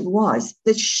much it was,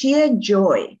 the sheer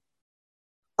joy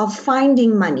of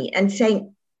finding money and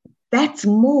saying, that's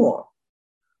more,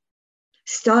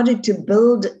 started to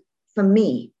build for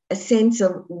me a sense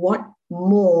of what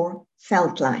more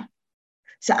felt like.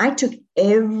 So I took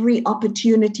every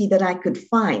opportunity that I could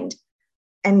find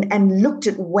and looked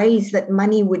at ways that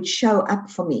money would show up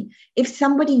for me. If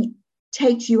somebody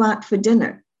takes you out for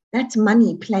dinner, that's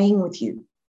money playing with you.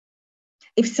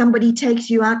 If somebody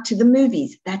takes you out to the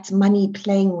movies, that's money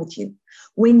playing with you.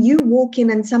 When you walk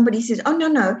in and somebody says, oh,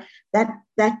 no,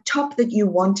 that top that you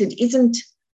wanted isn't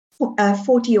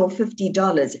 $40 or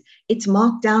 $50. It's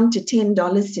marked down to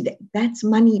 $10 today. That's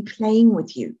money playing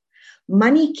with you.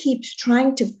 Money keeps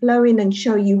trying to flow in and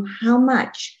show you how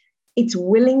much it's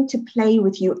willing to play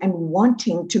with you and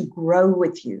wanting to grow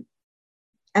with you.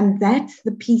 And that's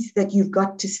the piece that you've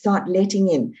got to start letting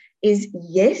in is,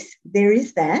 yes, there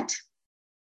is that.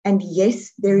 And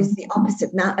yes, there is the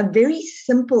opposite. Now, a very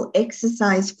simple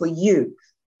exercise for you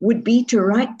would be to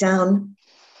write down,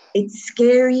 it's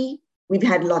scary, we've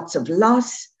had lots of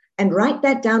loss, and write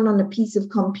that down on a piece of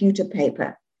computer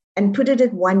paper and put it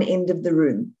at one end of the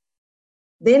room.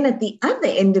 Then at the other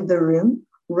end of the room,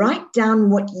 write down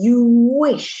what you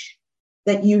wish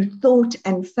that you thought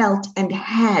and felt and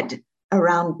had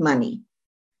around money,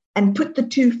 and put the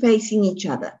two facing each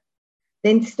other.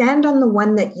 Then stand on the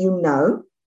one that you know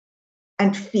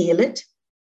and feel it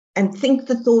and think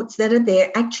the thoughts that are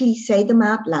there, actually say them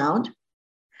out loud,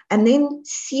 and then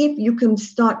see if you can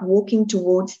start walking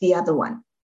towards the other one.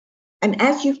 And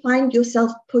as you find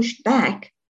yourself pushed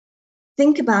back,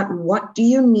 think about what do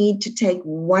you need to take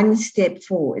one step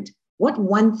forward? What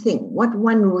one thing, what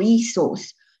one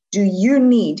resource do you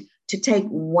need to take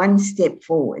one step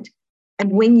forward?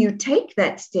 And when you take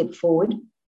that step forward,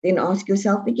 then ask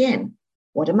yourself again,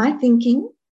 what am I thinking?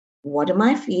 What am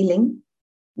I feeling?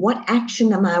 What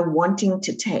action am I wanting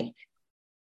to take?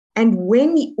 And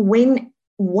when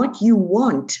what you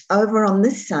want over on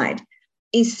this side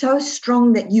is so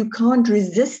strong that you can't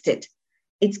resist it,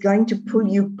 it's going to pull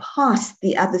you past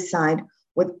the other side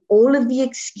with all of the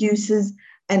excuses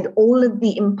and all of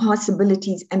the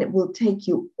impossibilities, and it will take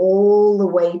you all the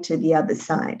way to the other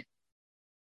side.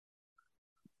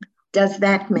 Does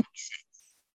that make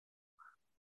sense?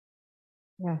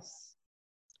 Yes,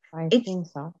 I think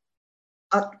so.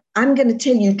 I'm going to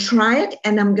tell you, try it,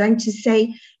 and I'm going to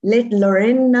say, let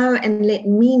Lorraine know and let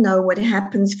me know what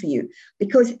happens for you.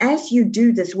 Because as you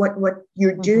do this, what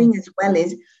you're doing as well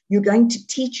is you're going to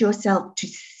teach yourself to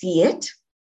see it,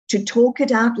 to talk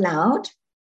it out loud,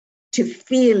 to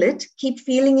feel it, keep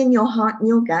feeling in your heart and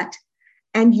your gut.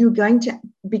 And you're going to,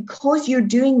 because you're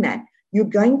doing that, you're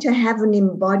going to have an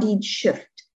embodied shift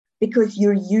because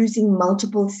you're using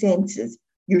multiple senses.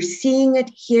 You're seeing it,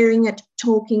 hearing it,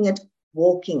 talking it,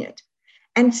 walking it.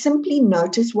 And simply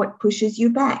notice what pushes you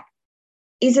back.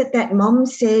 Is it that mom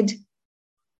said,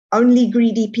 only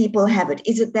greedy people have it?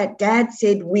 Is it that dad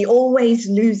said, we always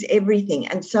lose everything?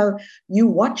 And so you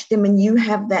watch them and you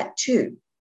have that too.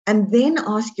 And then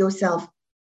ask yourself,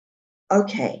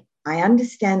 okay, I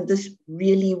understand this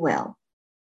really well.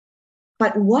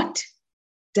 But what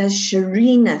does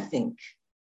Sharina think?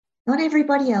 Not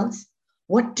everybody else.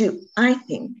 What do I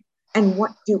think? And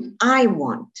what do I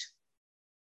want?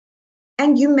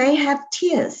 And you may have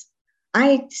tears.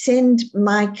 I send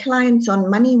my clients on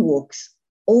money walks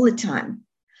all the time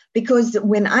because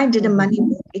when I did a money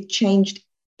walk, it changed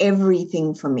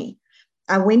everything for me.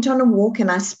 I went on a walk and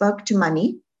I spoke to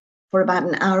money for about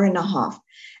an hour and a half.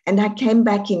 And I came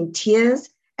back in tears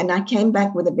and I came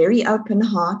back with a very open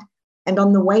heart. And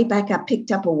on the way back, I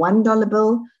picked up a $1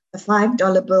 bill, a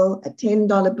 $5 bill, a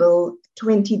 $10 bill, a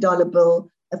 $20 bill,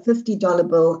 a $50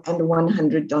 bill, and a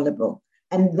 $100 bill.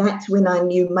 And that's when I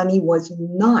knew money was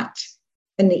not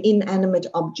an inanimate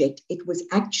object. It was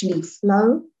actually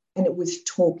flow and it was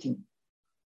talking.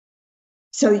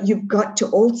 So you've got to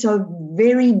also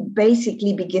very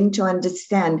basically begin to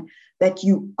understand that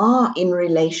you are in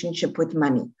relationship with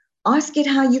money. Ask it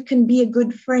how you can be a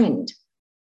good friend.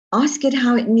 Ask it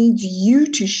how it needs you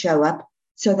to show up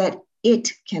so that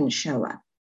it can show up.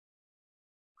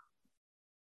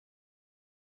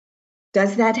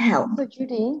 Does that help? So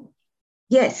Judy?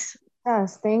 Yes.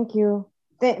 Yes, thank you.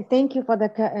 Thank you for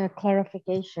the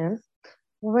clarification.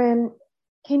 Can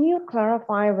you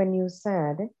clarify when you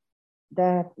said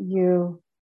that you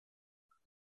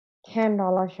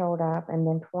 $10 showed up and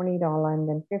then $20 and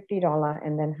then $50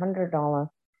 and then $100?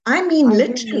 I mean, Are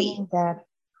literally. you that,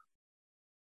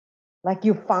 like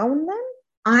you found them?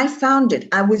 I found it.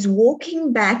 I was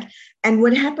walking back, and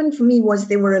what happened for me was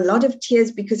there were a lot of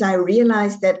tears because I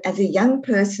realized that as a young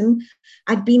person,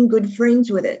 I'd been good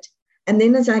friends with it. And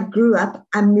then as I grew up,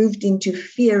 I moved into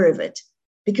fear of it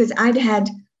because I'd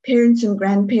had parents and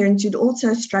grandparents who'd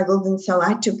also struggled. And so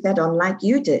I took that on like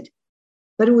you did.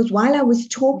 But it was while I was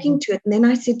talking to it, and then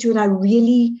I said to it, I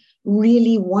really,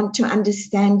 really want to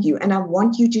understand you. And I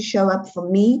want you to show up for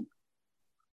me.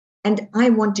 And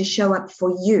I want to show up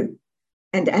for you.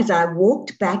 And as I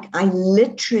walked back, I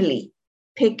literally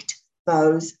picked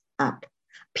those up.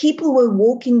 People were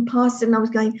walking past and I was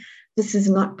going, this is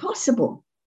not possible.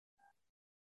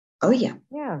 Oh, yeah.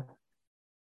 Yeah.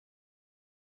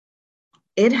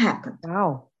 It happened.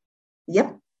 Wow.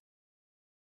 Yep.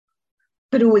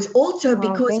 But it was also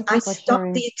Wow, because I stopped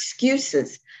sharing. the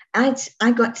excuses.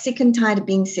 I got sick and tired of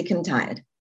being sick and tired.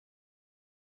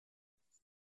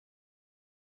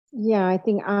 Yeah, I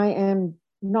think I am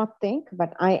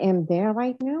but I am there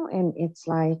right now. And it's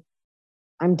like,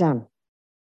 I'm done.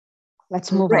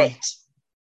 Let's move on.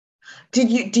 Do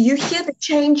you hear the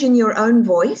change in your own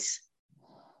voice?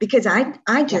 Because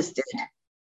I just did.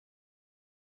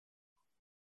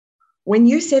 When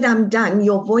you said I'm done,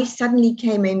 your voice suddenly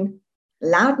came in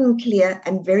loud and clear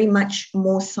and very much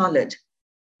more solid.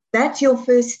 That's your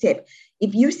first step.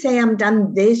 If you say I'm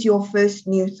done, there's your first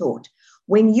new thought.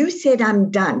 When you said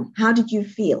I'm done, how did you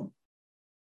feel?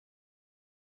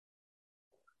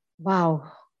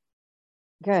 Wow.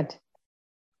 Good.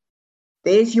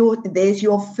 There's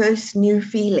your first new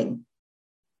feeling.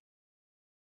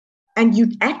 And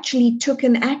you actually took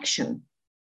an action.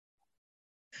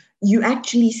 You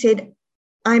actually said,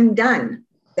 I'm done.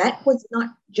 That was not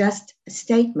just a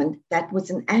statement, that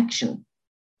was an action.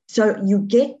 So you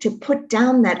get to put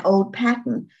down that old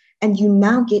pattern and you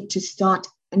now get to start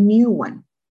a new one.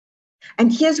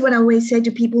 And here's what I always say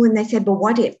to people when they say, but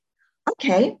what if?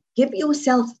 Okay, give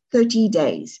yourself 30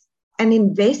 days and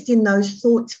invest in those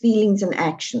thoughts, feelings, and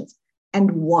actions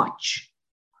and watch.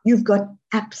 You've got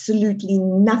absolutely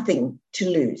nothing to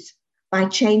lose by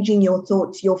changing your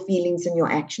thoughts, your feelings, and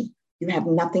your action. You have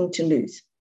nothing to lose,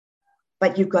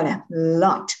 but you've got a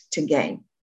lot to gain.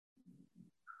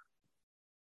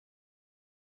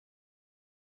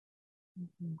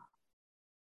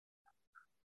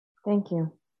 Thank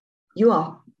you. You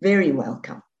are very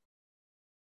welcome.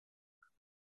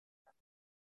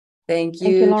 Thank you.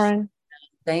 Thank you, Lauren.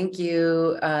 Thank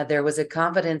you. There was a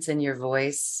confidence in your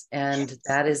voice, and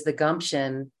that is the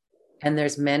gumption. And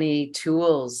there's many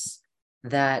tools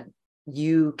that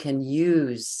you can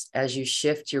use as you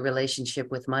shift your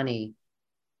relationship with money.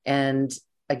 And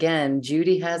again,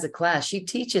 Judy has a class. She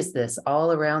teaches this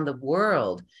all around the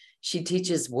world. She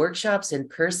teaches workshops in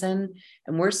person,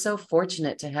 and we're so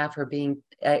fortunate to have her being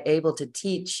able to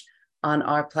teach on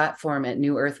our platform at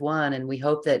New Earth One. And we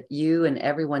hope that you and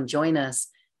everyone join us,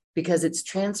 because it's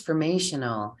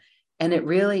transformational, and it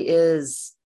really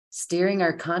is steering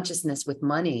our consciousness with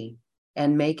money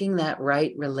and making that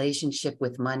right relationship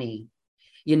with money.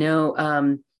 You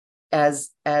know,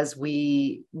 as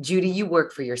we, Judy, you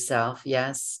work for yourself,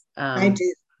 yes? I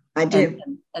do. I do.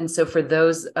 And so for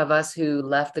those of us who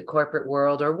left the corporate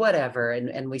world or whatever,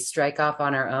 and we strike off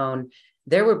on our own,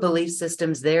 there were belief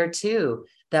systems there too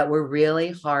that were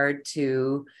really hard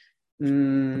to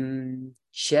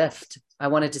shift. I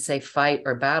wanted to say fight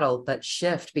or battle, but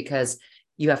shift, because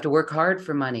you have to work hard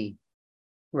for money,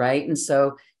 right? And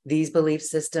so these belief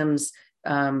systems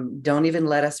don't even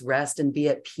let us rest and be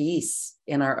at peace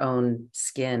in our own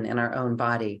skin, in our own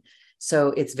body. So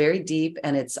it's very deep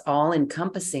and it's all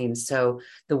encompassing. So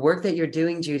the work that you're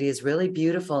doing, Judy, is really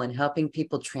beautiful in helping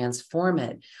people transform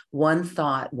it. One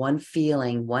thought, one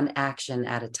feeling, one action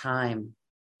at a time.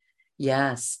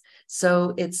 Yes.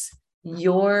 So it's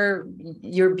your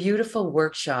beautiful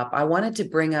workshop. I wanted to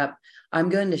bring up, I'm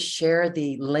going to share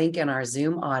the link in our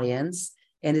Zoom audience,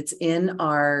 and it's in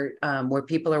our, where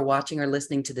people are watching or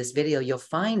listening to this video, you'll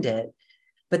find it.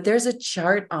 But there's a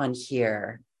chart on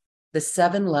here, the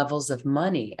 7 levels of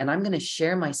money. And I'm going to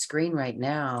share my screen right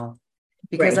now,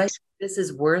 because I think this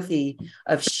is worthy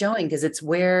of showing, because it's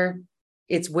where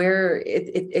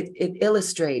it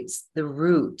illustrates the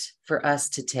route for us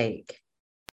to take.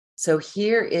 So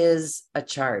here is a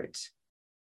chart,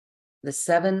 the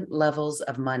 7 levels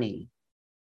of money.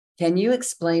 Can you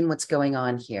explain what's going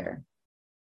on here?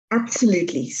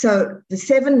 Absolutely. So the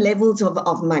 7 levels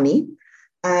of money,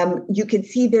 you can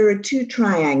see there are 2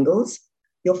 triangles.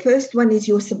 Your first one is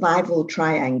your survival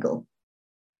triangle.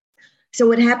 So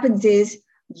what happens is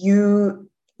you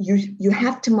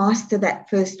have to master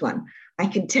that first one. I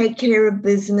can take care of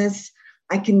business.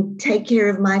 I can take care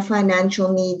of my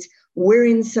financial needs. We're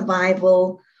in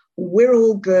survival. We're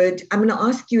all good. I'm going to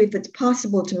ask you if it's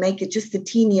possible to make it just the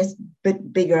teeniest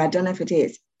bit bigger. I don't know if it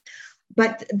is.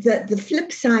 But the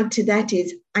flip side to that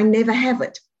is I never have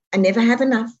it. I never have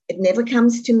enough. It never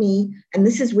comes to me. And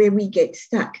this is where we get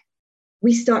stuck.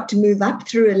 We start to move up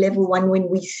through a level 1 when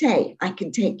we say, I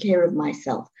can take care of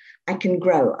myself. I can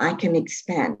grow. I can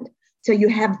expand. So you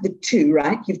have the 2,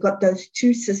 right? You've got those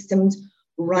 2 systems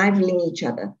rivaling each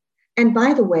other. And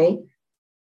by the way,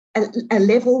 a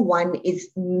level 1 is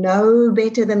no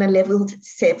better than a level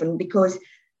 7, because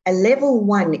a level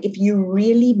 1, if you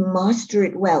really master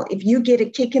it well, if you get a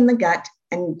kick in the gut,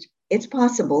 and it's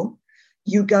possible,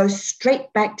 you go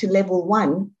straight back to level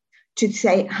 1 to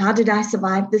say, how did I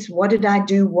survive this? What did I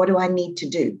do? What do I need to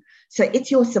do? So it's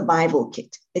your survival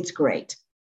kit. It's great.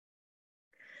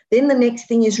 Then the next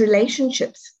thing is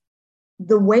relationships.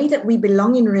 The way that we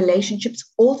belong in relationships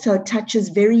also touches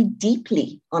very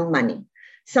deeply on money.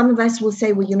 Some of us will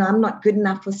say, well, you know, I'm not good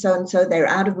enough for so-and-so. They're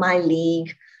out of my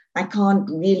league. I can't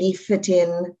really fit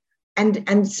in.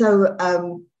 And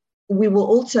so we will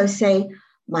also say,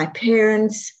 my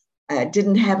parents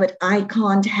didn't have it. I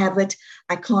can't have it.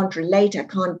 I can't relate. I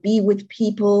can't be with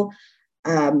people.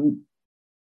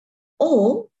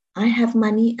 Or I have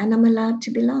money and I'm allowed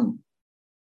to belong.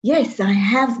 Yes, I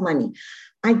have money.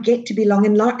 I get to belong.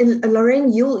 And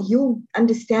Lorraine, you'll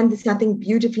understand this, I think,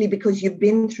 beautifully, because you've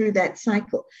been through that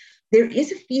cycle. There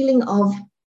is a feeling of,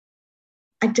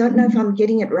 I don't know if I'm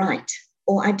getting it right,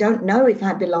 or I don't know if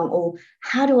I belong, or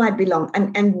how do I belong?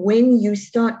 And when you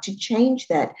start to change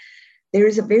that, there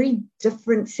is a very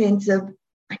different sense of,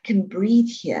 I can breathe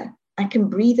here. I can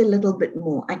breathe a little bit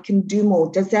more. I can do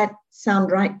more. Does that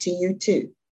sound right to you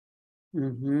too?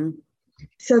 Mm-hmm.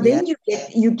 So then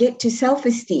you get to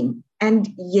self-esteem. And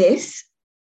yes,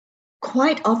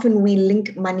 quite often we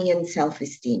link money and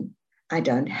self-esteem. I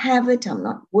don't have it. I'm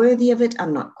not worthy of it.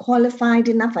 I'm not qualified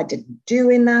enough. I didn't do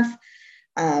enough.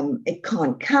 It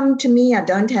can't come to me. I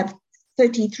don't have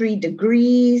 33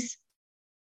 degrees.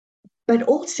 But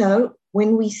also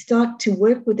when we start to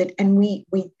work with it and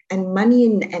money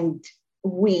and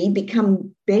we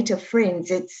become better friends,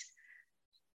 it's,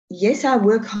 yes, I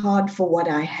work hard for what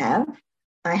I have.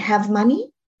 I have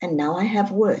money and now I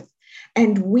have worth.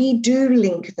 And we do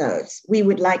link those. We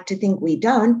would like to think we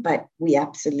don't, but we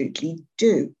absolutely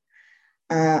do.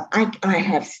 I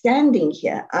have standing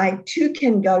here. I too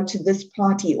can go to this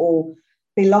party or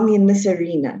belong in this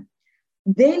arena.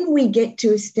 Then we get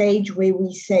to a stage where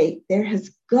we say, there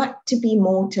has got to be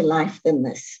more to life than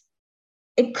this.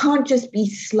 It can't just be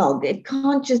slog. It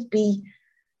can't just be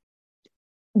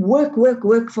work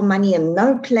for money and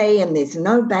no play and there's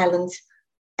no balance.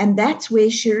 And that's where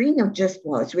Sharina just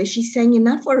was, where she's saying,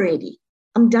 enough already.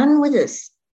 I'm done with this.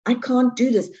 I can't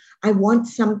do this. I want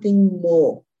something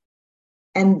more.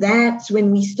 And that's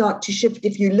when we start to shift.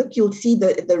 If you look, you'll see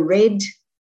the red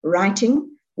writing,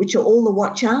 which are all the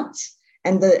watch outs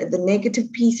and the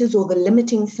negative pieces or the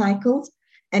limiting cycles.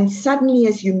 And suddenly,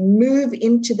 as you move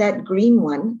into that green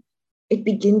one, it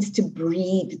begins to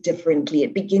breathe differently.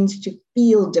 It begins to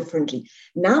feel differently.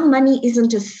 Now money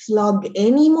isn't a slog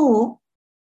anymore.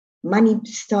 Money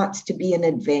starts to be an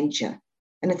adventure.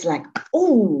 And it's like,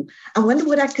 oh, I wonder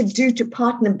what I could do to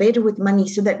partner better with money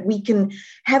so that we can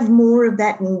have more of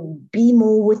that and be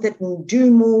more with it and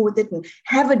do more with it and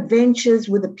have adventures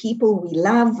with the people we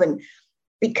love and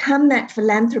become that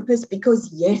philanthropist,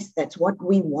 because yes, that's what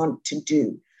we want to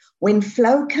do. When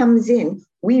flow comes in,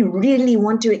 we really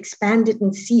want to expand it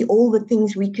and see all the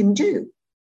things we can do.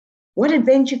 What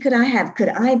adventure could I have? Could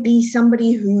I be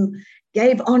somebody who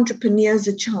gave entrepreneurs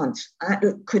a chance?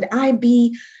 Could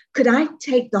I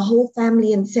take the whole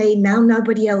family and say, now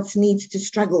nobody else needs to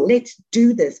struggle? Let's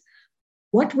do this.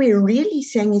 What we're really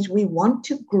saying is we want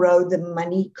to grow the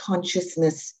money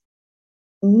consciousness,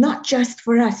 not just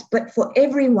for us, but for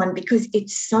everyone, because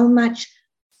it's so much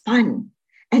fun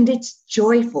and it's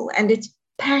joyful and it's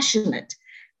passionate.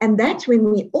 And that's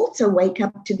when we also wake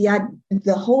up to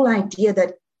the whole idea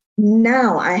that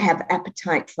now I have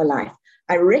appetite for life.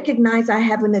 I recognize I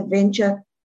have an adventure.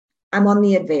 I'm on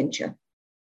the adventure.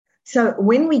 So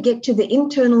when we get to the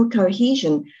internal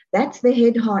cohesion, that's the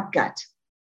head, heart, gut.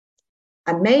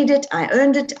 I made it. I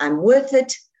earned it. I'm worth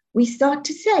it. We start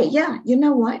to say, yeah, you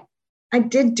know what? I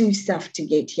did do stuff to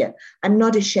get here. I'm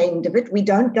not ashamed of it. We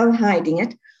don't go hiding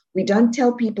it. We don't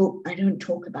tell people, I don't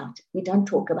talk about it. We don't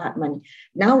talk about money.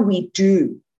 Now we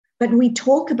do. But we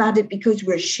talk about it because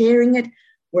we're sharing it.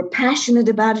 We're passionate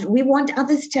about it. We want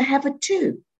others to have it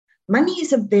too. Money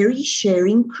is a very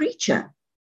sharing creature,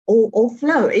 or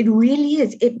flow. It really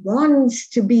is. It wants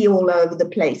to be all over the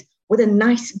place with a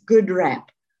nice, good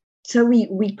rap. So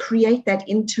we create that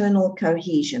internal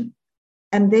cohesion.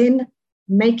 And then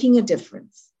making a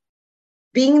difference.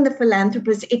 Being the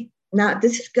philanthropist, now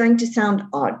this is going to sound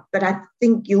odd, but I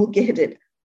think you'll get it.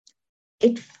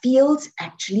 It feels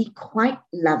actually quite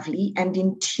lovely and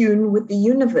in tune with the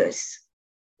universe.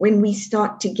 When we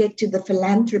start to get to the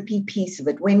philanthropy piece of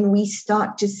it, when we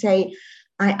start to say,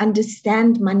 I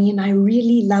understand money and I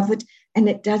really love it and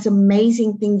it does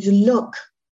amazing things. Look,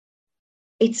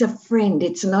 it's a friend.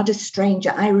 It's not a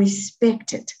stranger. I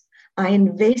respect it. I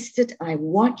invest it. I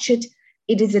watch it.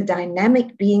 It is a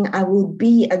dynamic being. I will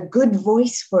be a good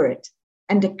voice for it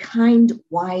and a kind,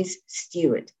 wise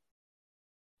steward.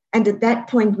 And at that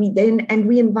point, we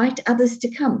invite others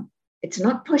to come. It's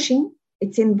not pushing,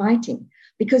 it's inviting.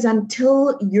 Because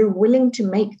until you're willing to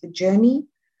make the journey,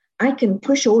 I can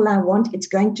push all I want. It's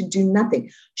going to do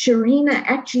nothing. Sharina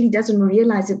actually doesn't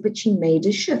realize it, but she made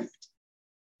a shift.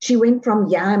 She went from,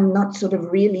 yeah, I'm not sort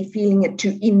of really feeling it,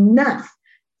 to enough.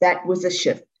 That was a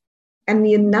shift. And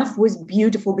the enough was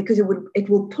beautiful because it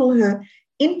will pull her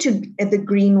into the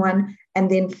green one and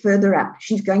then further up.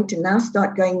 She's going to now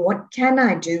start going, what can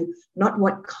I do? Not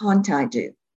what can't I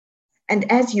do? And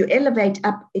as you elevate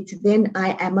up, it's then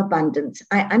I am abundance.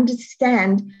 I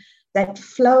understand that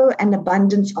flow and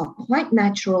abundance are quite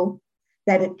natural,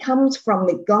 that it comes from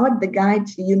the God, the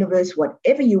guides, the universe,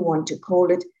 whatever you want to call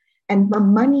it. And my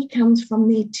money comes from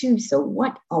there too. So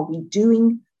what are we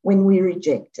doing when we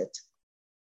reject it?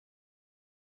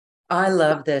 I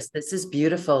love this. This is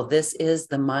beautiful. This is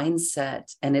the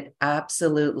mindset, and it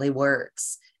absolutely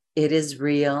works. It is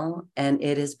real and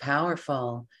it is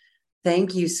powerful.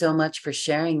 Thank you so much for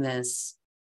sharing this.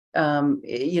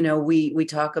 We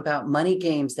talk about money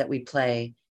games that we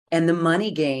play, and the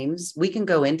money games, we can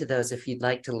go into those if you'd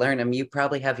like to learn them. You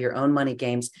probably have your own money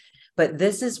games, but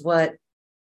this is what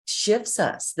shifts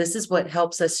us. This is what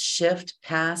helps us shift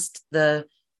past the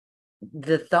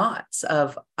thoughts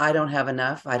of, I don't have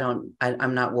enough.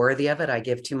 I'm not worthy of it. I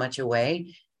give too much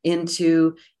away,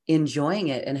 into enjoying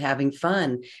it and having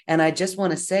fun. And I just want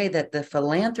to say that the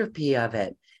philanthropy of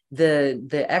it,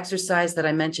 the exercise that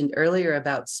I mentioned earlier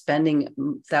about spending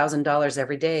 $1,000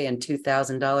 every day and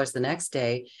 $2,000 the next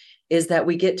day, is that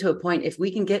we get to a point, if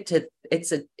we can get to,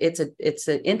 it's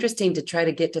interesting to try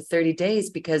to get to 30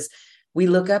 days, because we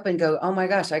look up and go, oh my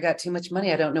gosh, I got too much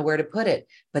money. I don't know where to put it.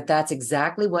 But that's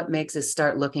exactly what makes us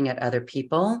start looking at other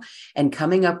people and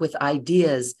coming up with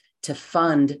ideas to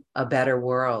fund a better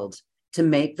world, to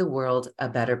make the world a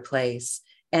better place,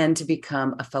 and to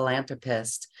become a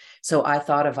philanthropist. So I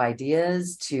thought of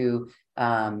ideas to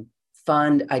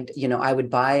fund. I would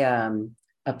buy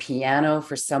a piano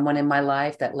for someone in my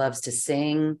life that loves to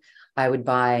sing. I would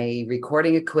buy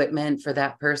recording equipment for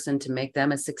that person to make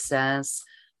them a success.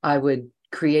 I would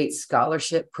create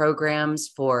scholarship programs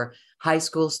for high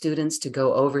school students to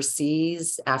go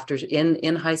overseas after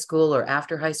in high school or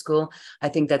after high school. I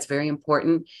think that's very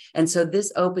important. And so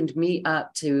this opened me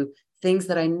up to things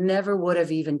that I never would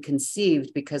have even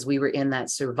conceived because we were in that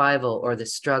survival or the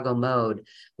struggle mode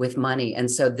with money.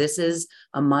 And so this is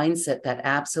a mindset that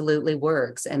absolutely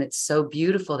works. And it's so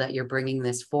beautiful that you're bringing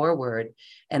this forward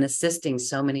and assisting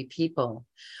so many people.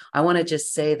 I want to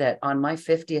just say that on my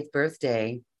 50th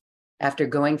birthday, after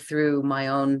going through my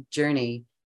own journey,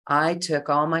 I took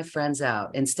all my friends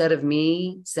out. Instead of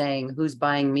me saying, who's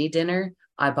buying me dinner?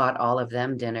 I bought all of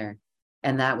them dinner.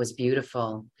 And that was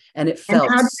beautiful. And it felt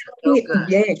so good.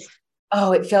 Yes.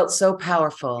 Oh, it felt so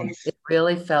powerful. Yes. It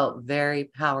really felt very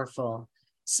powerful.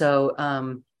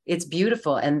 So it's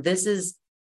beautiful. And this is,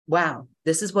 wow,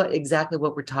 this is exactly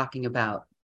what we're talking about.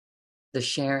 The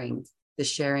sharing. The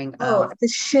sharing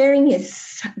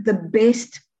is the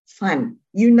best fun.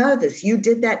 You know this. You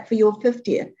did that for your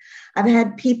 50th. I've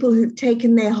had people who've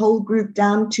taken their whole group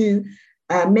down to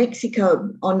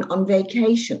Mexico on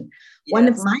vacation. Yes. One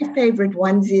of my favorite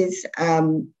ones is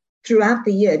throughout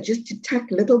the year, just to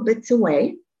tuck little bits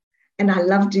away. And I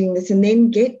love doing this. And then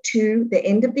get to the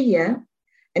end of the year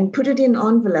and put it in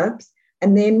envelopes.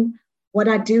 And then what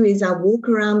I do is I walk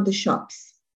around the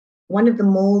shops, one of the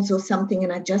malls or something,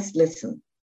 and I just listen.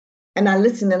 And I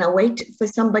listen and I wait for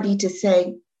somebody to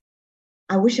say,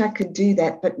 I wish I could do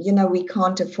that, but we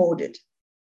can't afford it.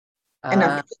 And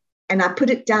I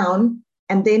put it down.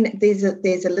 And then there's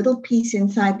a little piece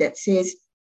inside that says,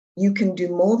 you can do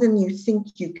more than you think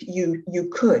you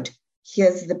could.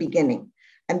 Here's the beginning.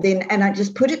 And I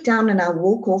just put it down and I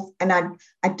walk off, and I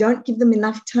don't give them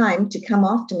enough time to come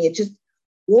after me. It's just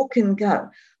walk and go.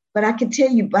 But I can tell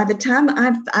you, by the time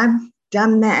I've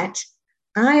done that,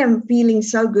 I am feeling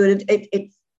so good.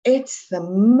 It's the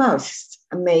most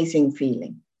amazing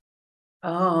feeling.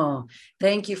 Oh,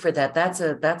 thank you for that. That's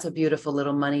a beautiful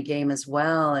little money game as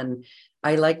well. And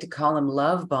I like to call them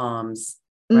love bombs,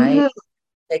 right? Mm-hmm.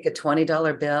 Take a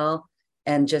 $20 bill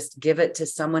and just give it to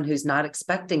someone who's not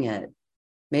expecting it.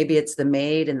 Maybe it's the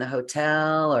maid in the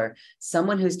hotel or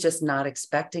someone who's just not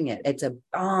expecting it. It's a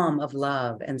bomb of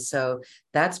love. And so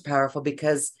that's powerful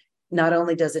because not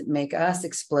only does it make us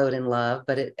explode in love,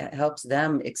 but it helps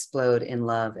them explode in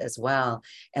love as well.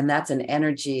 And that's an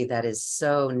energy that is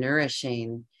so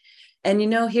nourishing. And,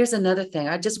 here's another thing.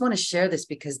 I just want to share this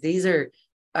because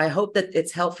I hope that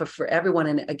it's helpful for everyone.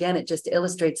 And again, it just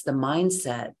illustrates the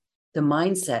mindset. When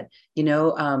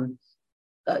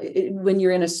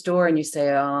you're in a store and you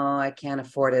say, oh, I can't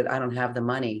afford it, I don't have the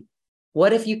money.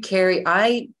 What if you carry,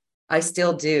 I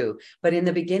still do, but in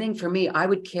the beginning for me, I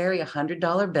would carry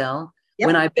 $100 bill. Yep.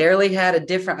 When I barely had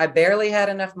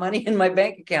enough money in my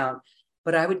bank account,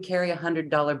 but I would carry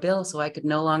 $100 bill so I could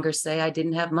no longer say I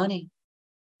didn't have money.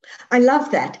 I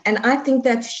love that. And I think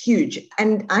that's huge.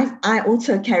 And I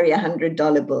also carry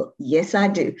 $100 bill. Yes, I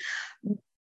do.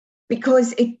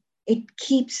 Because it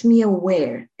keeps me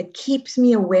aware. It keeps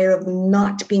me aware of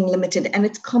not being limited. And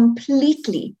it's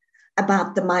completely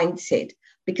about the mindset,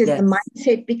 because yes. The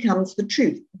mindset becomes the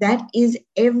truth. That is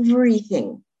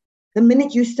everything. The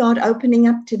minute you start opening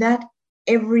up to that,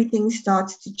 everything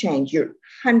starts to change. You're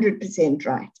 100%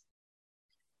 right.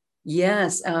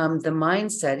 Yes, the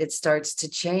mindset, it starts to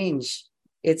change.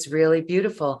 It's really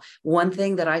beautiful. One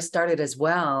thing that I started as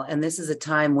well, and this is a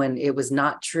time when it was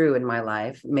not true in my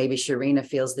life, maybe Sharina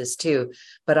feels this too,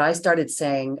 but I started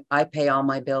saying, I pay all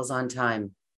my bills on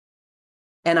time.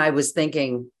 And I was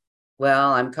thinking,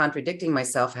 well, I'm contradicting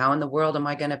myself. How in the world am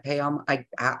I going to pay all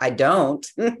I don't.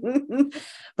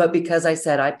 But because I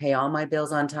said, I pay all my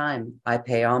bills on time. I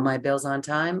pay all my bills on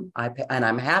time. And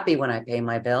I'm happy when I pay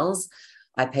my bills.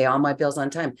 I pay all my bills on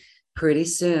time. Pretty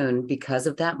soon, because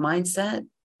of that mindset,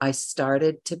 I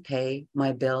started to pay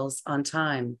my bills on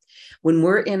time. When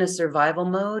we're in a survival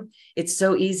mode, it's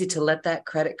so easy to let that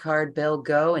credit card bill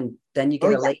go, and then you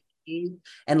get a late fee.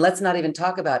 And let's not even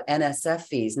talk about NSF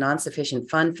fees, non-sufficient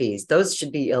fund fees. Those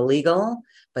should be illegal,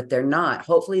 but they're not.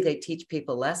 Hopefully they teach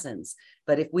people lessons.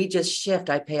 But if we just shift,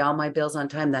 I pay all my bills on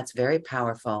time, that's very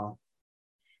powerful.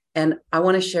 And I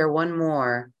want to share one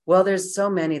more. Well, there's so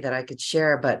many that I could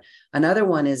share, but another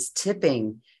one is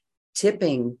tipping.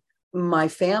 Tipping. My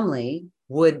family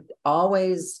would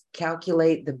always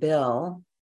calculate the bill,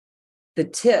 the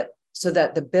tip, so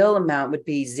that the bill amount would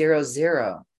be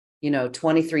 00,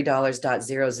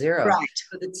 $23.00. Right.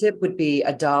 So the tip would be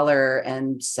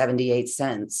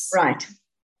 $1.78. Right.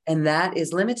 And that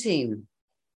is limiting.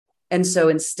 And so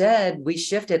instead we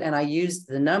shifted, and I used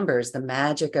the numbers, the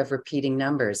magic of repeating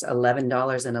numbers,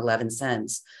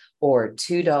 $11.11 or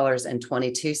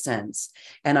 $2.22.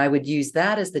 And I would use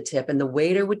that as the tip, and the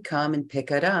waiter would come and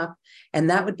pick it up. And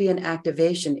that would be an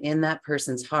activation in that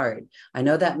person's heart. I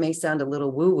know that may sound a little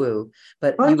woo-woo,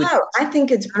 but Oh, no, I think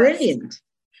it's brilliant.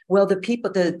 Well, the people,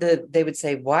 they would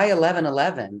say, why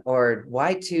 1111 or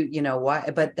why two, why?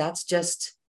 But that's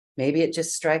just, maybe it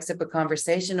just strikes up a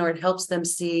conversation, or it helps them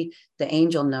see the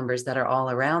angel numbers that are all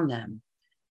around them.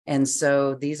 And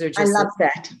so these are just, I love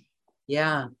that.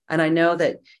 Yeah. And I know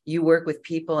that you work with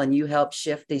people and you help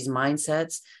shift these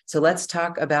mindsets. So let's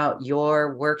talk about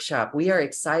your workshop. We are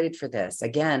excited for this.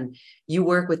 Again, you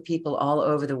work with people all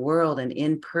over the world and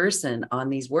in person on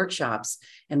these workshops.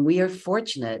 And we are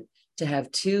fortunate to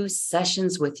have 2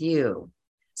 sessions with you.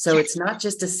 So it's not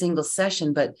just a single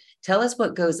session, but tell us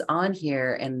what goes on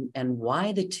here and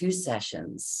why the 2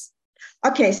 sessions.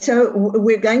 Okay, so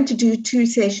we're going to do 2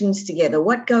 sessions together.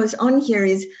 What goes on here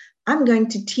is I'm going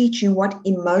to teach you what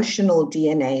emotional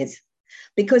DNA is,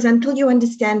 because until you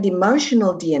understand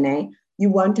emotional DNA, you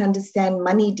won't understand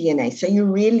money DNA. So you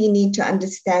really need to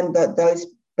understand those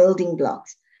building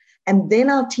blocks. And then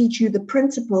I'll teach you the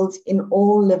principles in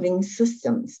all living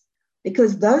systems,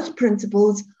 because those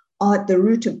principles are at the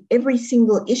root of every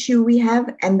single issue we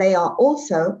have, and they are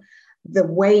also the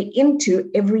way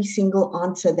into every single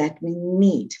answer that we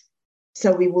need.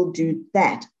 So we will do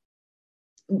that.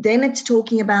 Then it's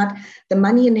talking about the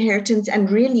money inheritance.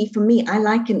 And really, for me, I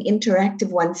like an interactive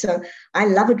one. So I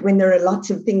love it when there are lots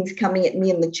of things coming at me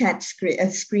in the chat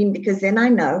screen, because then I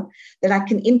know that I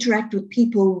can interact with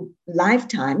people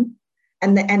lifetime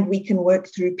and we can work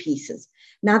through pieces.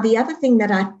 Now, the other thing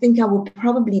that I think I will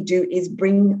probably do is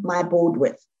bring my board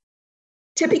with.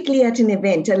 Typically at an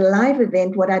event, a live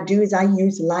event, what I do is I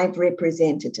use live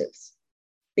representatives,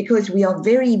 because we are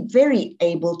very, very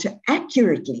able to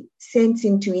accurately sense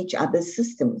into each other's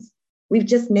systems. We've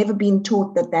just never been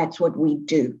taught that that's what we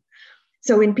do.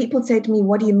 So when people say to me,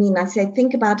 what do you mean? I say,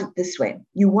 think about it this way.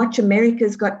 You watch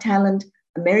America's Got Talent,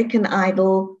 American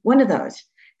Idol, one of those,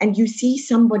 and you see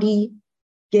somebody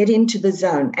get into the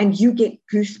zone and you get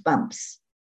goosebumps.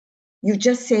 You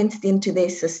just sensed into their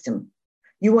system.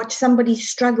 You watch somebody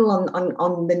struggle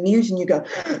on the news and you go,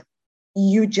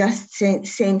 you just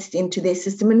sensed into their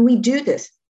system. And we do this.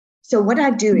 So what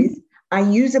I do is I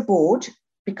use a board,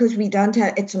 because we don't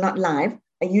have, it's not live.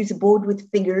 I use a board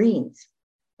with figurines.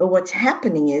 But what's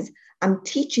happening is I'm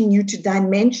teaching you to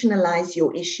dimensionalize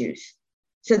your issues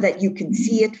so that you can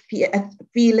see it,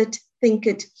 feel it, think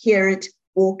it, hear it,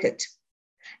 walk it.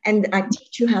 And I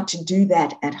teach you how to do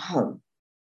that at home.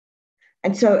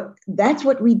 And so that's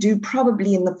what we do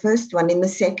probably in the first one. In the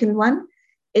second one,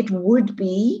 it would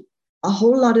be a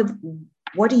whole lot of,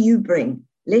 what do you bring?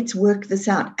 Let's work this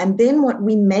out. And then what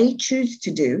we may choose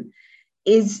to do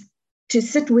is to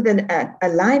sit with a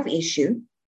live issue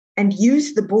and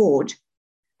use the board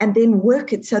and then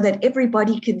work it so that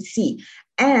everybody can see.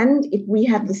 And if we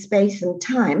have the space and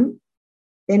time,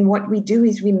 then what we do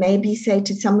is we maybe say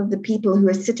to some of the people who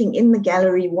are sitting in the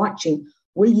gallery watching,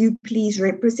 will you please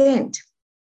represent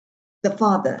the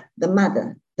father, the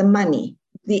mother, the money,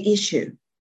 the issue,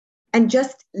 and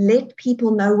just let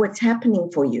people know what's happening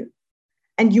for you.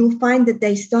 And you'll find that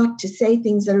they start to say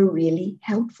things that are really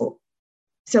helpful.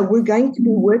 So we're going to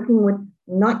be working with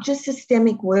not just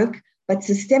systemic work, but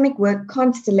systemic work,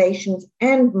 constellations,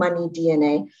 and money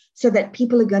DNA, so that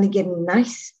people are going to get a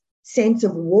nice sense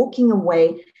of walking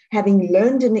away, having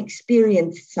learned and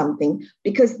experienced something.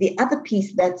 Because the other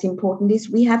piece that's important is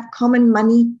we have common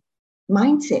money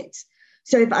mindsets.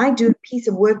 So if I do a piece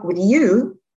of work with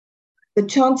you, the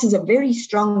chances are very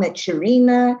strong that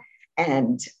Sharina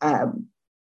and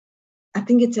I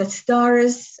think it's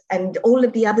Astaris and all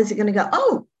of the others are going to go,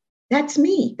 oh, that's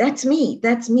me, that's me,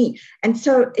 that's me. And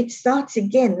so it starts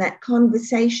again, that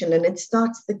conversation, and it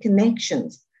starts the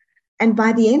connections. And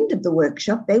by the end of the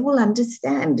workshop, they will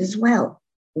understand as well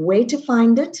where to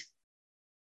find it,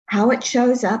 how it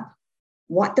shows up,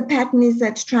 what the pattern is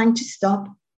that's trying to stop,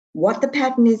 what the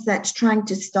pattern is that's trying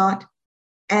to start,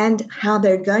 and how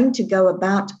they're going to go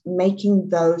about making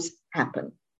those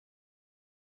happen.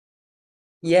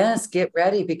 Yes, get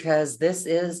ready, because this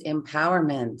is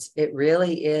empowerment. It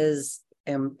really is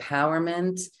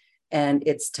empowerment, and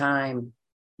it's time,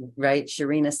 right?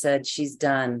 Sharina said she's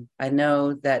done. I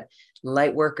know that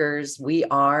light workers, we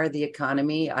are the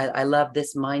economy. I love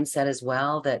this mindset as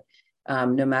well, that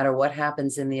no matter what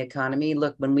happens in the economy,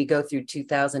 look, when we go through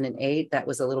 2008, that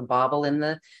was a little bobble in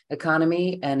the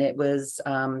economy, and it was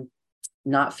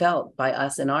not felt by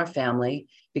us in our family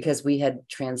because we had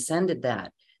transcended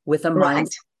that with a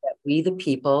mindset that we the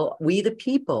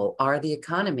people are the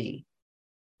economy.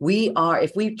 We are,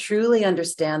 if we truly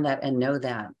understand that and know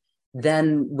that,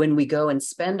 then when we go and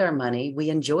spend our money, we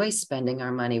enjoy spending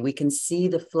our money. We can see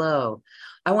the flow.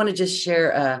 I want to just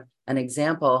share an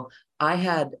example. I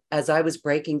had, as I was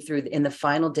breaking through in the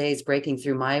final days, breaking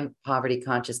through my poverty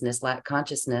consciousness, lack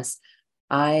consciousness,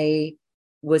 I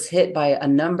was hit by a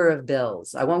number of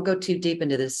bills. I won't go too deep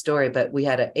into this story, but we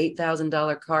had an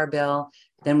 $8,000 car bill.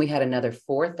 Then we had another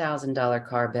 $4,000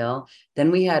 car bill. Then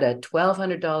we had a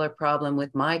 $1,200 problem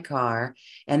with my car.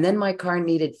 And then my car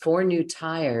needed 4 new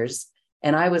tires.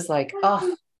 And I was like,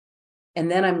 oh, and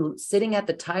then I'm sitting at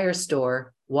the tire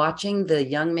store watching the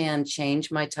young man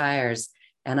change my tires.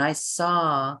 And I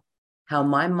saw how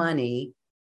my money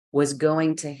was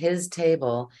going to his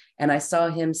table. And I saw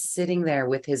him sitting there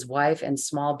with his wife and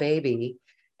small baby.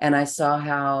 And I saw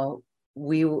how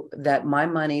that my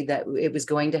money, that it was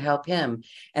going to help him.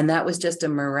 And that was just a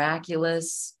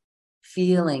miraculous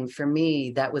feeling for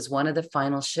me. That was one of the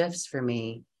final shifts for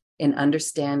me in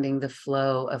understanding the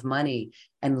flow of money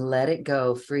and let it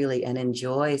go freely and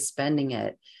enjoy spending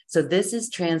it. So this is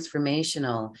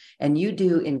transformational, and you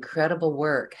do incredible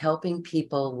work helping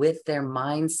people with their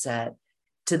mindset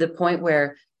to the point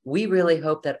where we really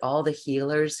hope that all the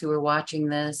healers who are watching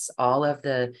this, all of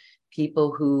the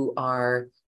people who are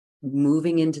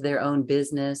moving into their own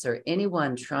business, or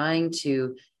anyone trying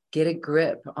to get a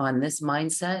grip on this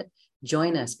mindset,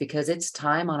 join us, because it's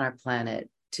time on our planet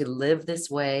to live this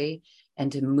way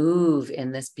and to move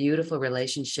in this beautiful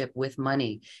relationship with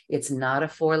money. It's not a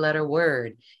 4-letter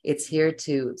word. It's here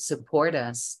to support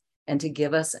us and to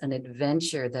give us an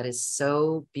adventure that is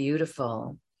so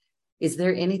beautiful. Is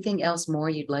there anything else more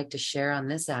you'd like to share on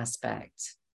this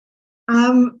aspect?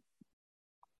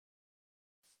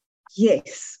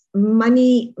 Yes,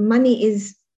 money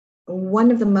is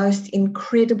one of the most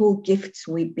incredible gifts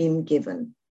we've been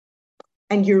given.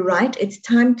 And you're right, it's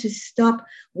time to stop.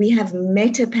 We have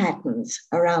meta patterns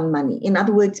around money. In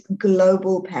other words,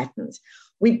 global patterns.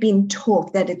 We've been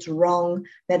taught that it's wrong,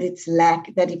 that it's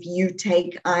lack, that if you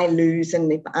take, I lose,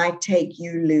 and if I take,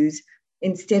 you lose.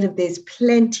 Instead of there's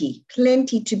plenty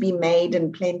to be made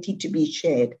and plenty to be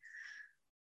shared.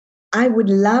 I would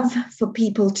love for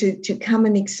people to come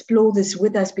and explore this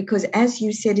with us, because as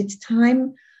you said, it's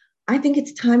time. I think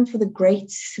it's time for the great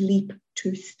sleep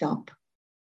to stop.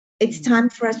 It's time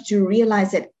for us to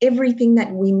realize that everything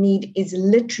that we need is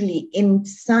literally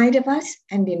inside of us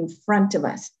and in front of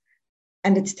us.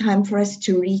 And it's time for us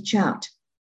to reach out.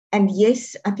 And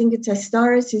yes, I think it's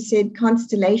Astaris who said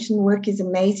constellation work is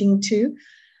amazing too.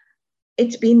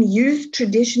 It's been used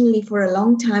traditionally for a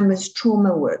long time as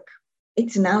trauma work.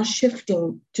 It's now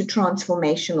shifting to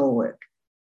transformational work.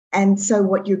 And so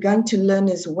what you're going to learn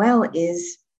as well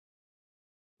is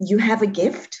you have a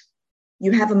gift.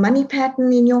 You have a money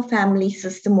pattern in your family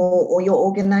system or your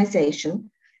organization.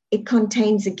 It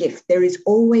contains a gift. There is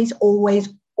always, always,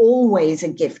 always a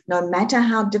gift. No matter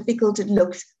how difficult it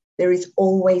looks, there is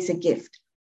always a gift.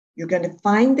 You're going to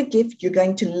find the gift. You're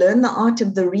going to learn the art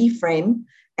of the reframe,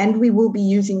 and we will be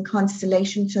using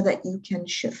constellation so that you can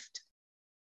shift.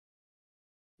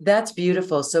 That's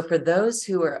beautiful. So for those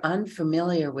who are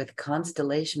unfamiliar with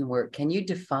constellation work, can you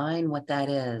define what that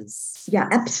is? Yeah,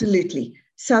 absolutely.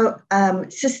 So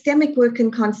systemic work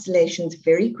and constellations,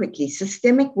 very quickly.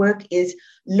 Systemic work is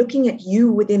looking at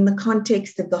you within the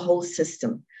context of the whole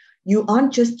system. You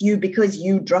aren't just you because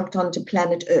you dropped onto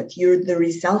planet Earth. You're the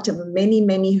result of many,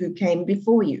 many who came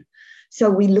before you. So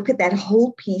we look at that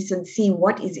whole piece and see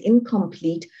what is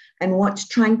incomplete and what's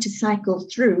trying to cycle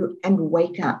through and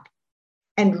wake up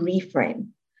and reframe.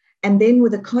 And then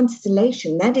with a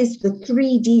constellation, that is the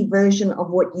 3D version of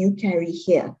what you carry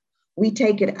here. We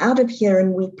take it out of here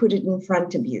and we put it in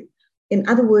front of you. In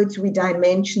other words, we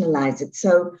dimensionalize it.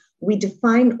 So we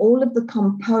define all of the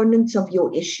components of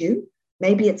your issue.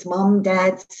 Maybe it's mom,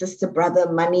 dad, sister,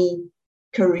 brother, money,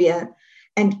 career.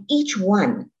 And each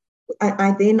one,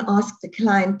 I then ask the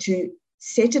client to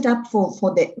set it up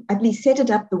for them, at least set it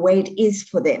up the way it is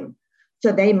for them.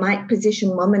 So they might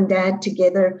position mom and dad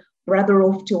together, brother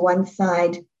off to one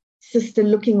side, sister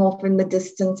looking off in the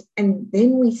distance. And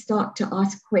then we start to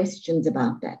ask questions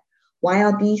about that. Why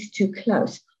are these too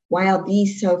close? Why are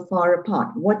these so far apart?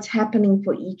 What's happening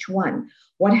for each one?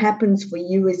 What happens for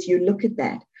you as you look at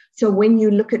that? So when you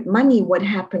look at money, what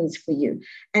happens for you?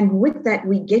 And with that,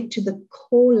 we get to the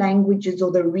core languages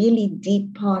or the really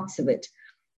deep parts of it.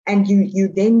 And you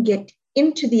then get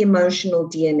into the emotional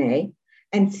DNA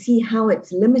and see how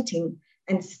it's limiting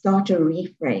and start a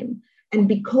reframe. And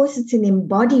because it's an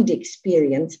embodied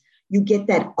experience, you get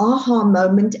that aha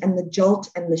moment and the jolt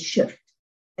and the shift.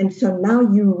 And so now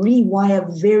you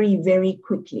rewire very, very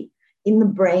quickly in the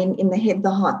brain, in the head,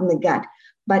 the heart, and the gut.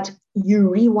 But you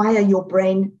rewire your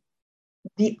brain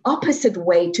the opposite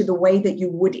way to the way that you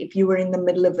would if you were in the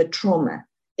middle of a trauma.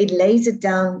 It lays it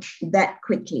down that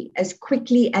quickly as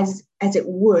it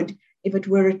would if it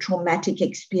were a traumatic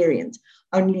experience.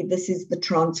 Only this is the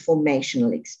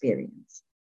transformational experience.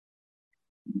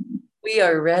 We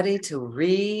are ready to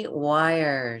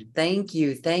rewire. Thank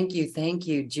you, thank you, thank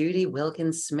you, Judy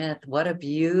Wilkins Smith. What a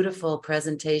beautiful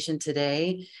presentation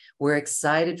today. We're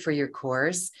excited for your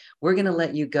course. We're going to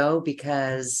let you go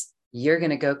because you're going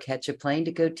to go catch a plane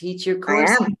to go teach your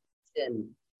course. I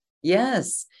am.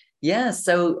 Yes. Yes.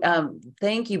 So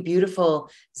thank you,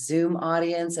 beautiful Zoom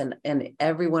audience and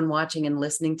everyone watching and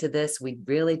listening to this. We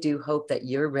really do hope that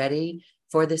you're ready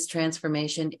for this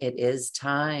transformation. It is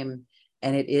time.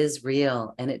 And it is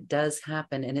real and it does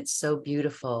happen. And it's so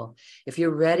beautiful. If you're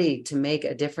ready to make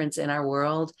a difference in our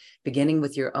world, beginning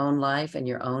with your own life and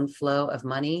your own flow of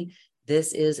money,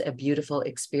 this is a beautiful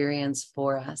experience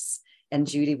for us. And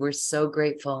Judy, we're so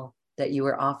grateful that you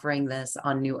are offering this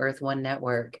on New Earth One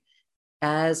Network.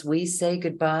 As we say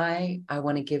goodbye, I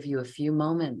want to give you a few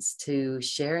moments to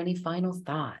share any final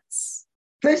thoughts.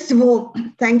 First of all,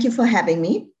 thank you for having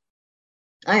me.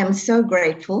 I am so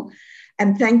grateful.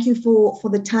 And thank you for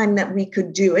the time that we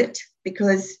could do it,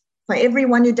 because for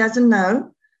everyone who doesn't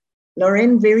know,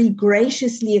 Lorraine very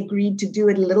graciously agreed to do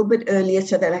it a little bit earlier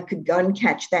so that I could go and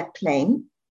catch that plane.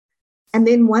 And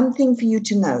then one thing for you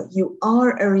to know, you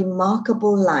are a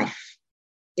remarkable life,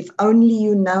 if only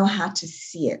you know how to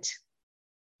see it.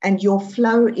 And your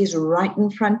flow is right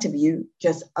in front of you.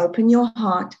 Just open your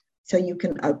heart so you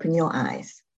can open your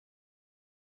eyes.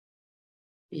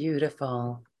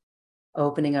 Beautiful.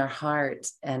 Opening our heart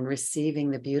and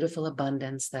receiving the beautiful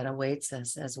abundance that awaits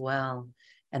us as well.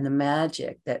 And the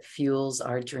magic that fuels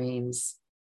our dreams,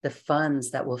 the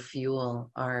funds that will fuel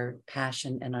our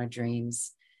passion and our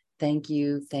dreams. Thank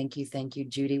you, thank you, thank you,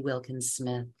 Judy Wilkins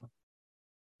Smith.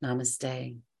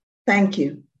 Namaste. Thank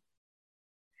you.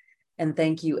 And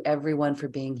thank you everyone for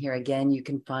being here again. You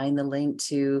can find the link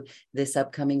to this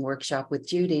upcoming workshop with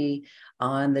Judy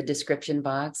on the description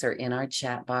box or in our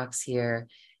chat box here.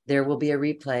 There will be a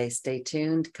replay. Stay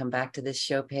tuned. Come back to this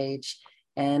show page.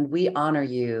 And we honor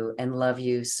you and love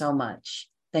you so much.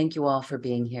 Thank you all for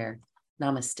being here.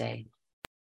 Namaste.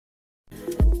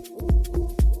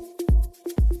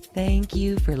 Thank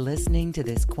you for listening to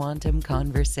this quantum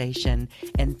conversation,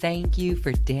 and thank you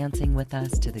for dancing with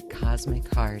us to the cosmic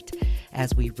heart.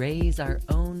 As we raise our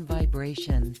own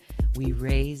vibration, we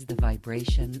raise the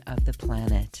vibration of the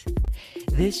planet.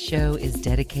 This show is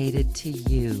dedicated to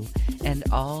you and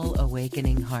all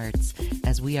awakening hearts,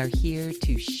 as we are here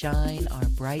to shine our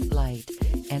bright light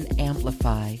and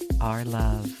amplify our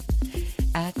love.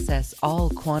 Access all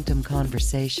quantum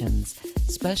conversations,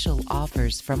 special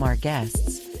offers from our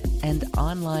guests, and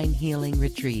online healing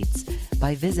retreats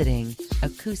by visiting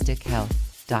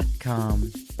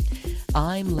acoustichealth.com.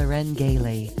 I'm Loren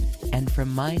Gailey, and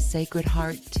from my sacred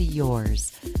heart to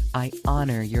yours, I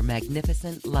honor your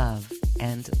magnificent love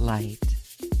and light.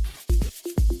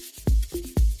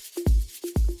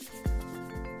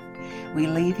 We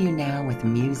leave you now with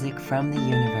music from the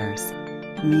universe.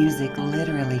 Music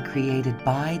literally created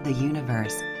by the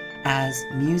universe, as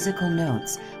musical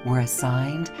notes were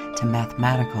assigned to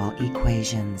mathematical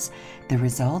equations. The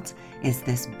result is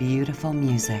this beautiful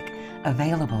music,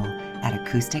 available at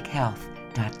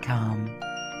acoustichealth.com.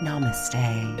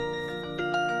 Namaste.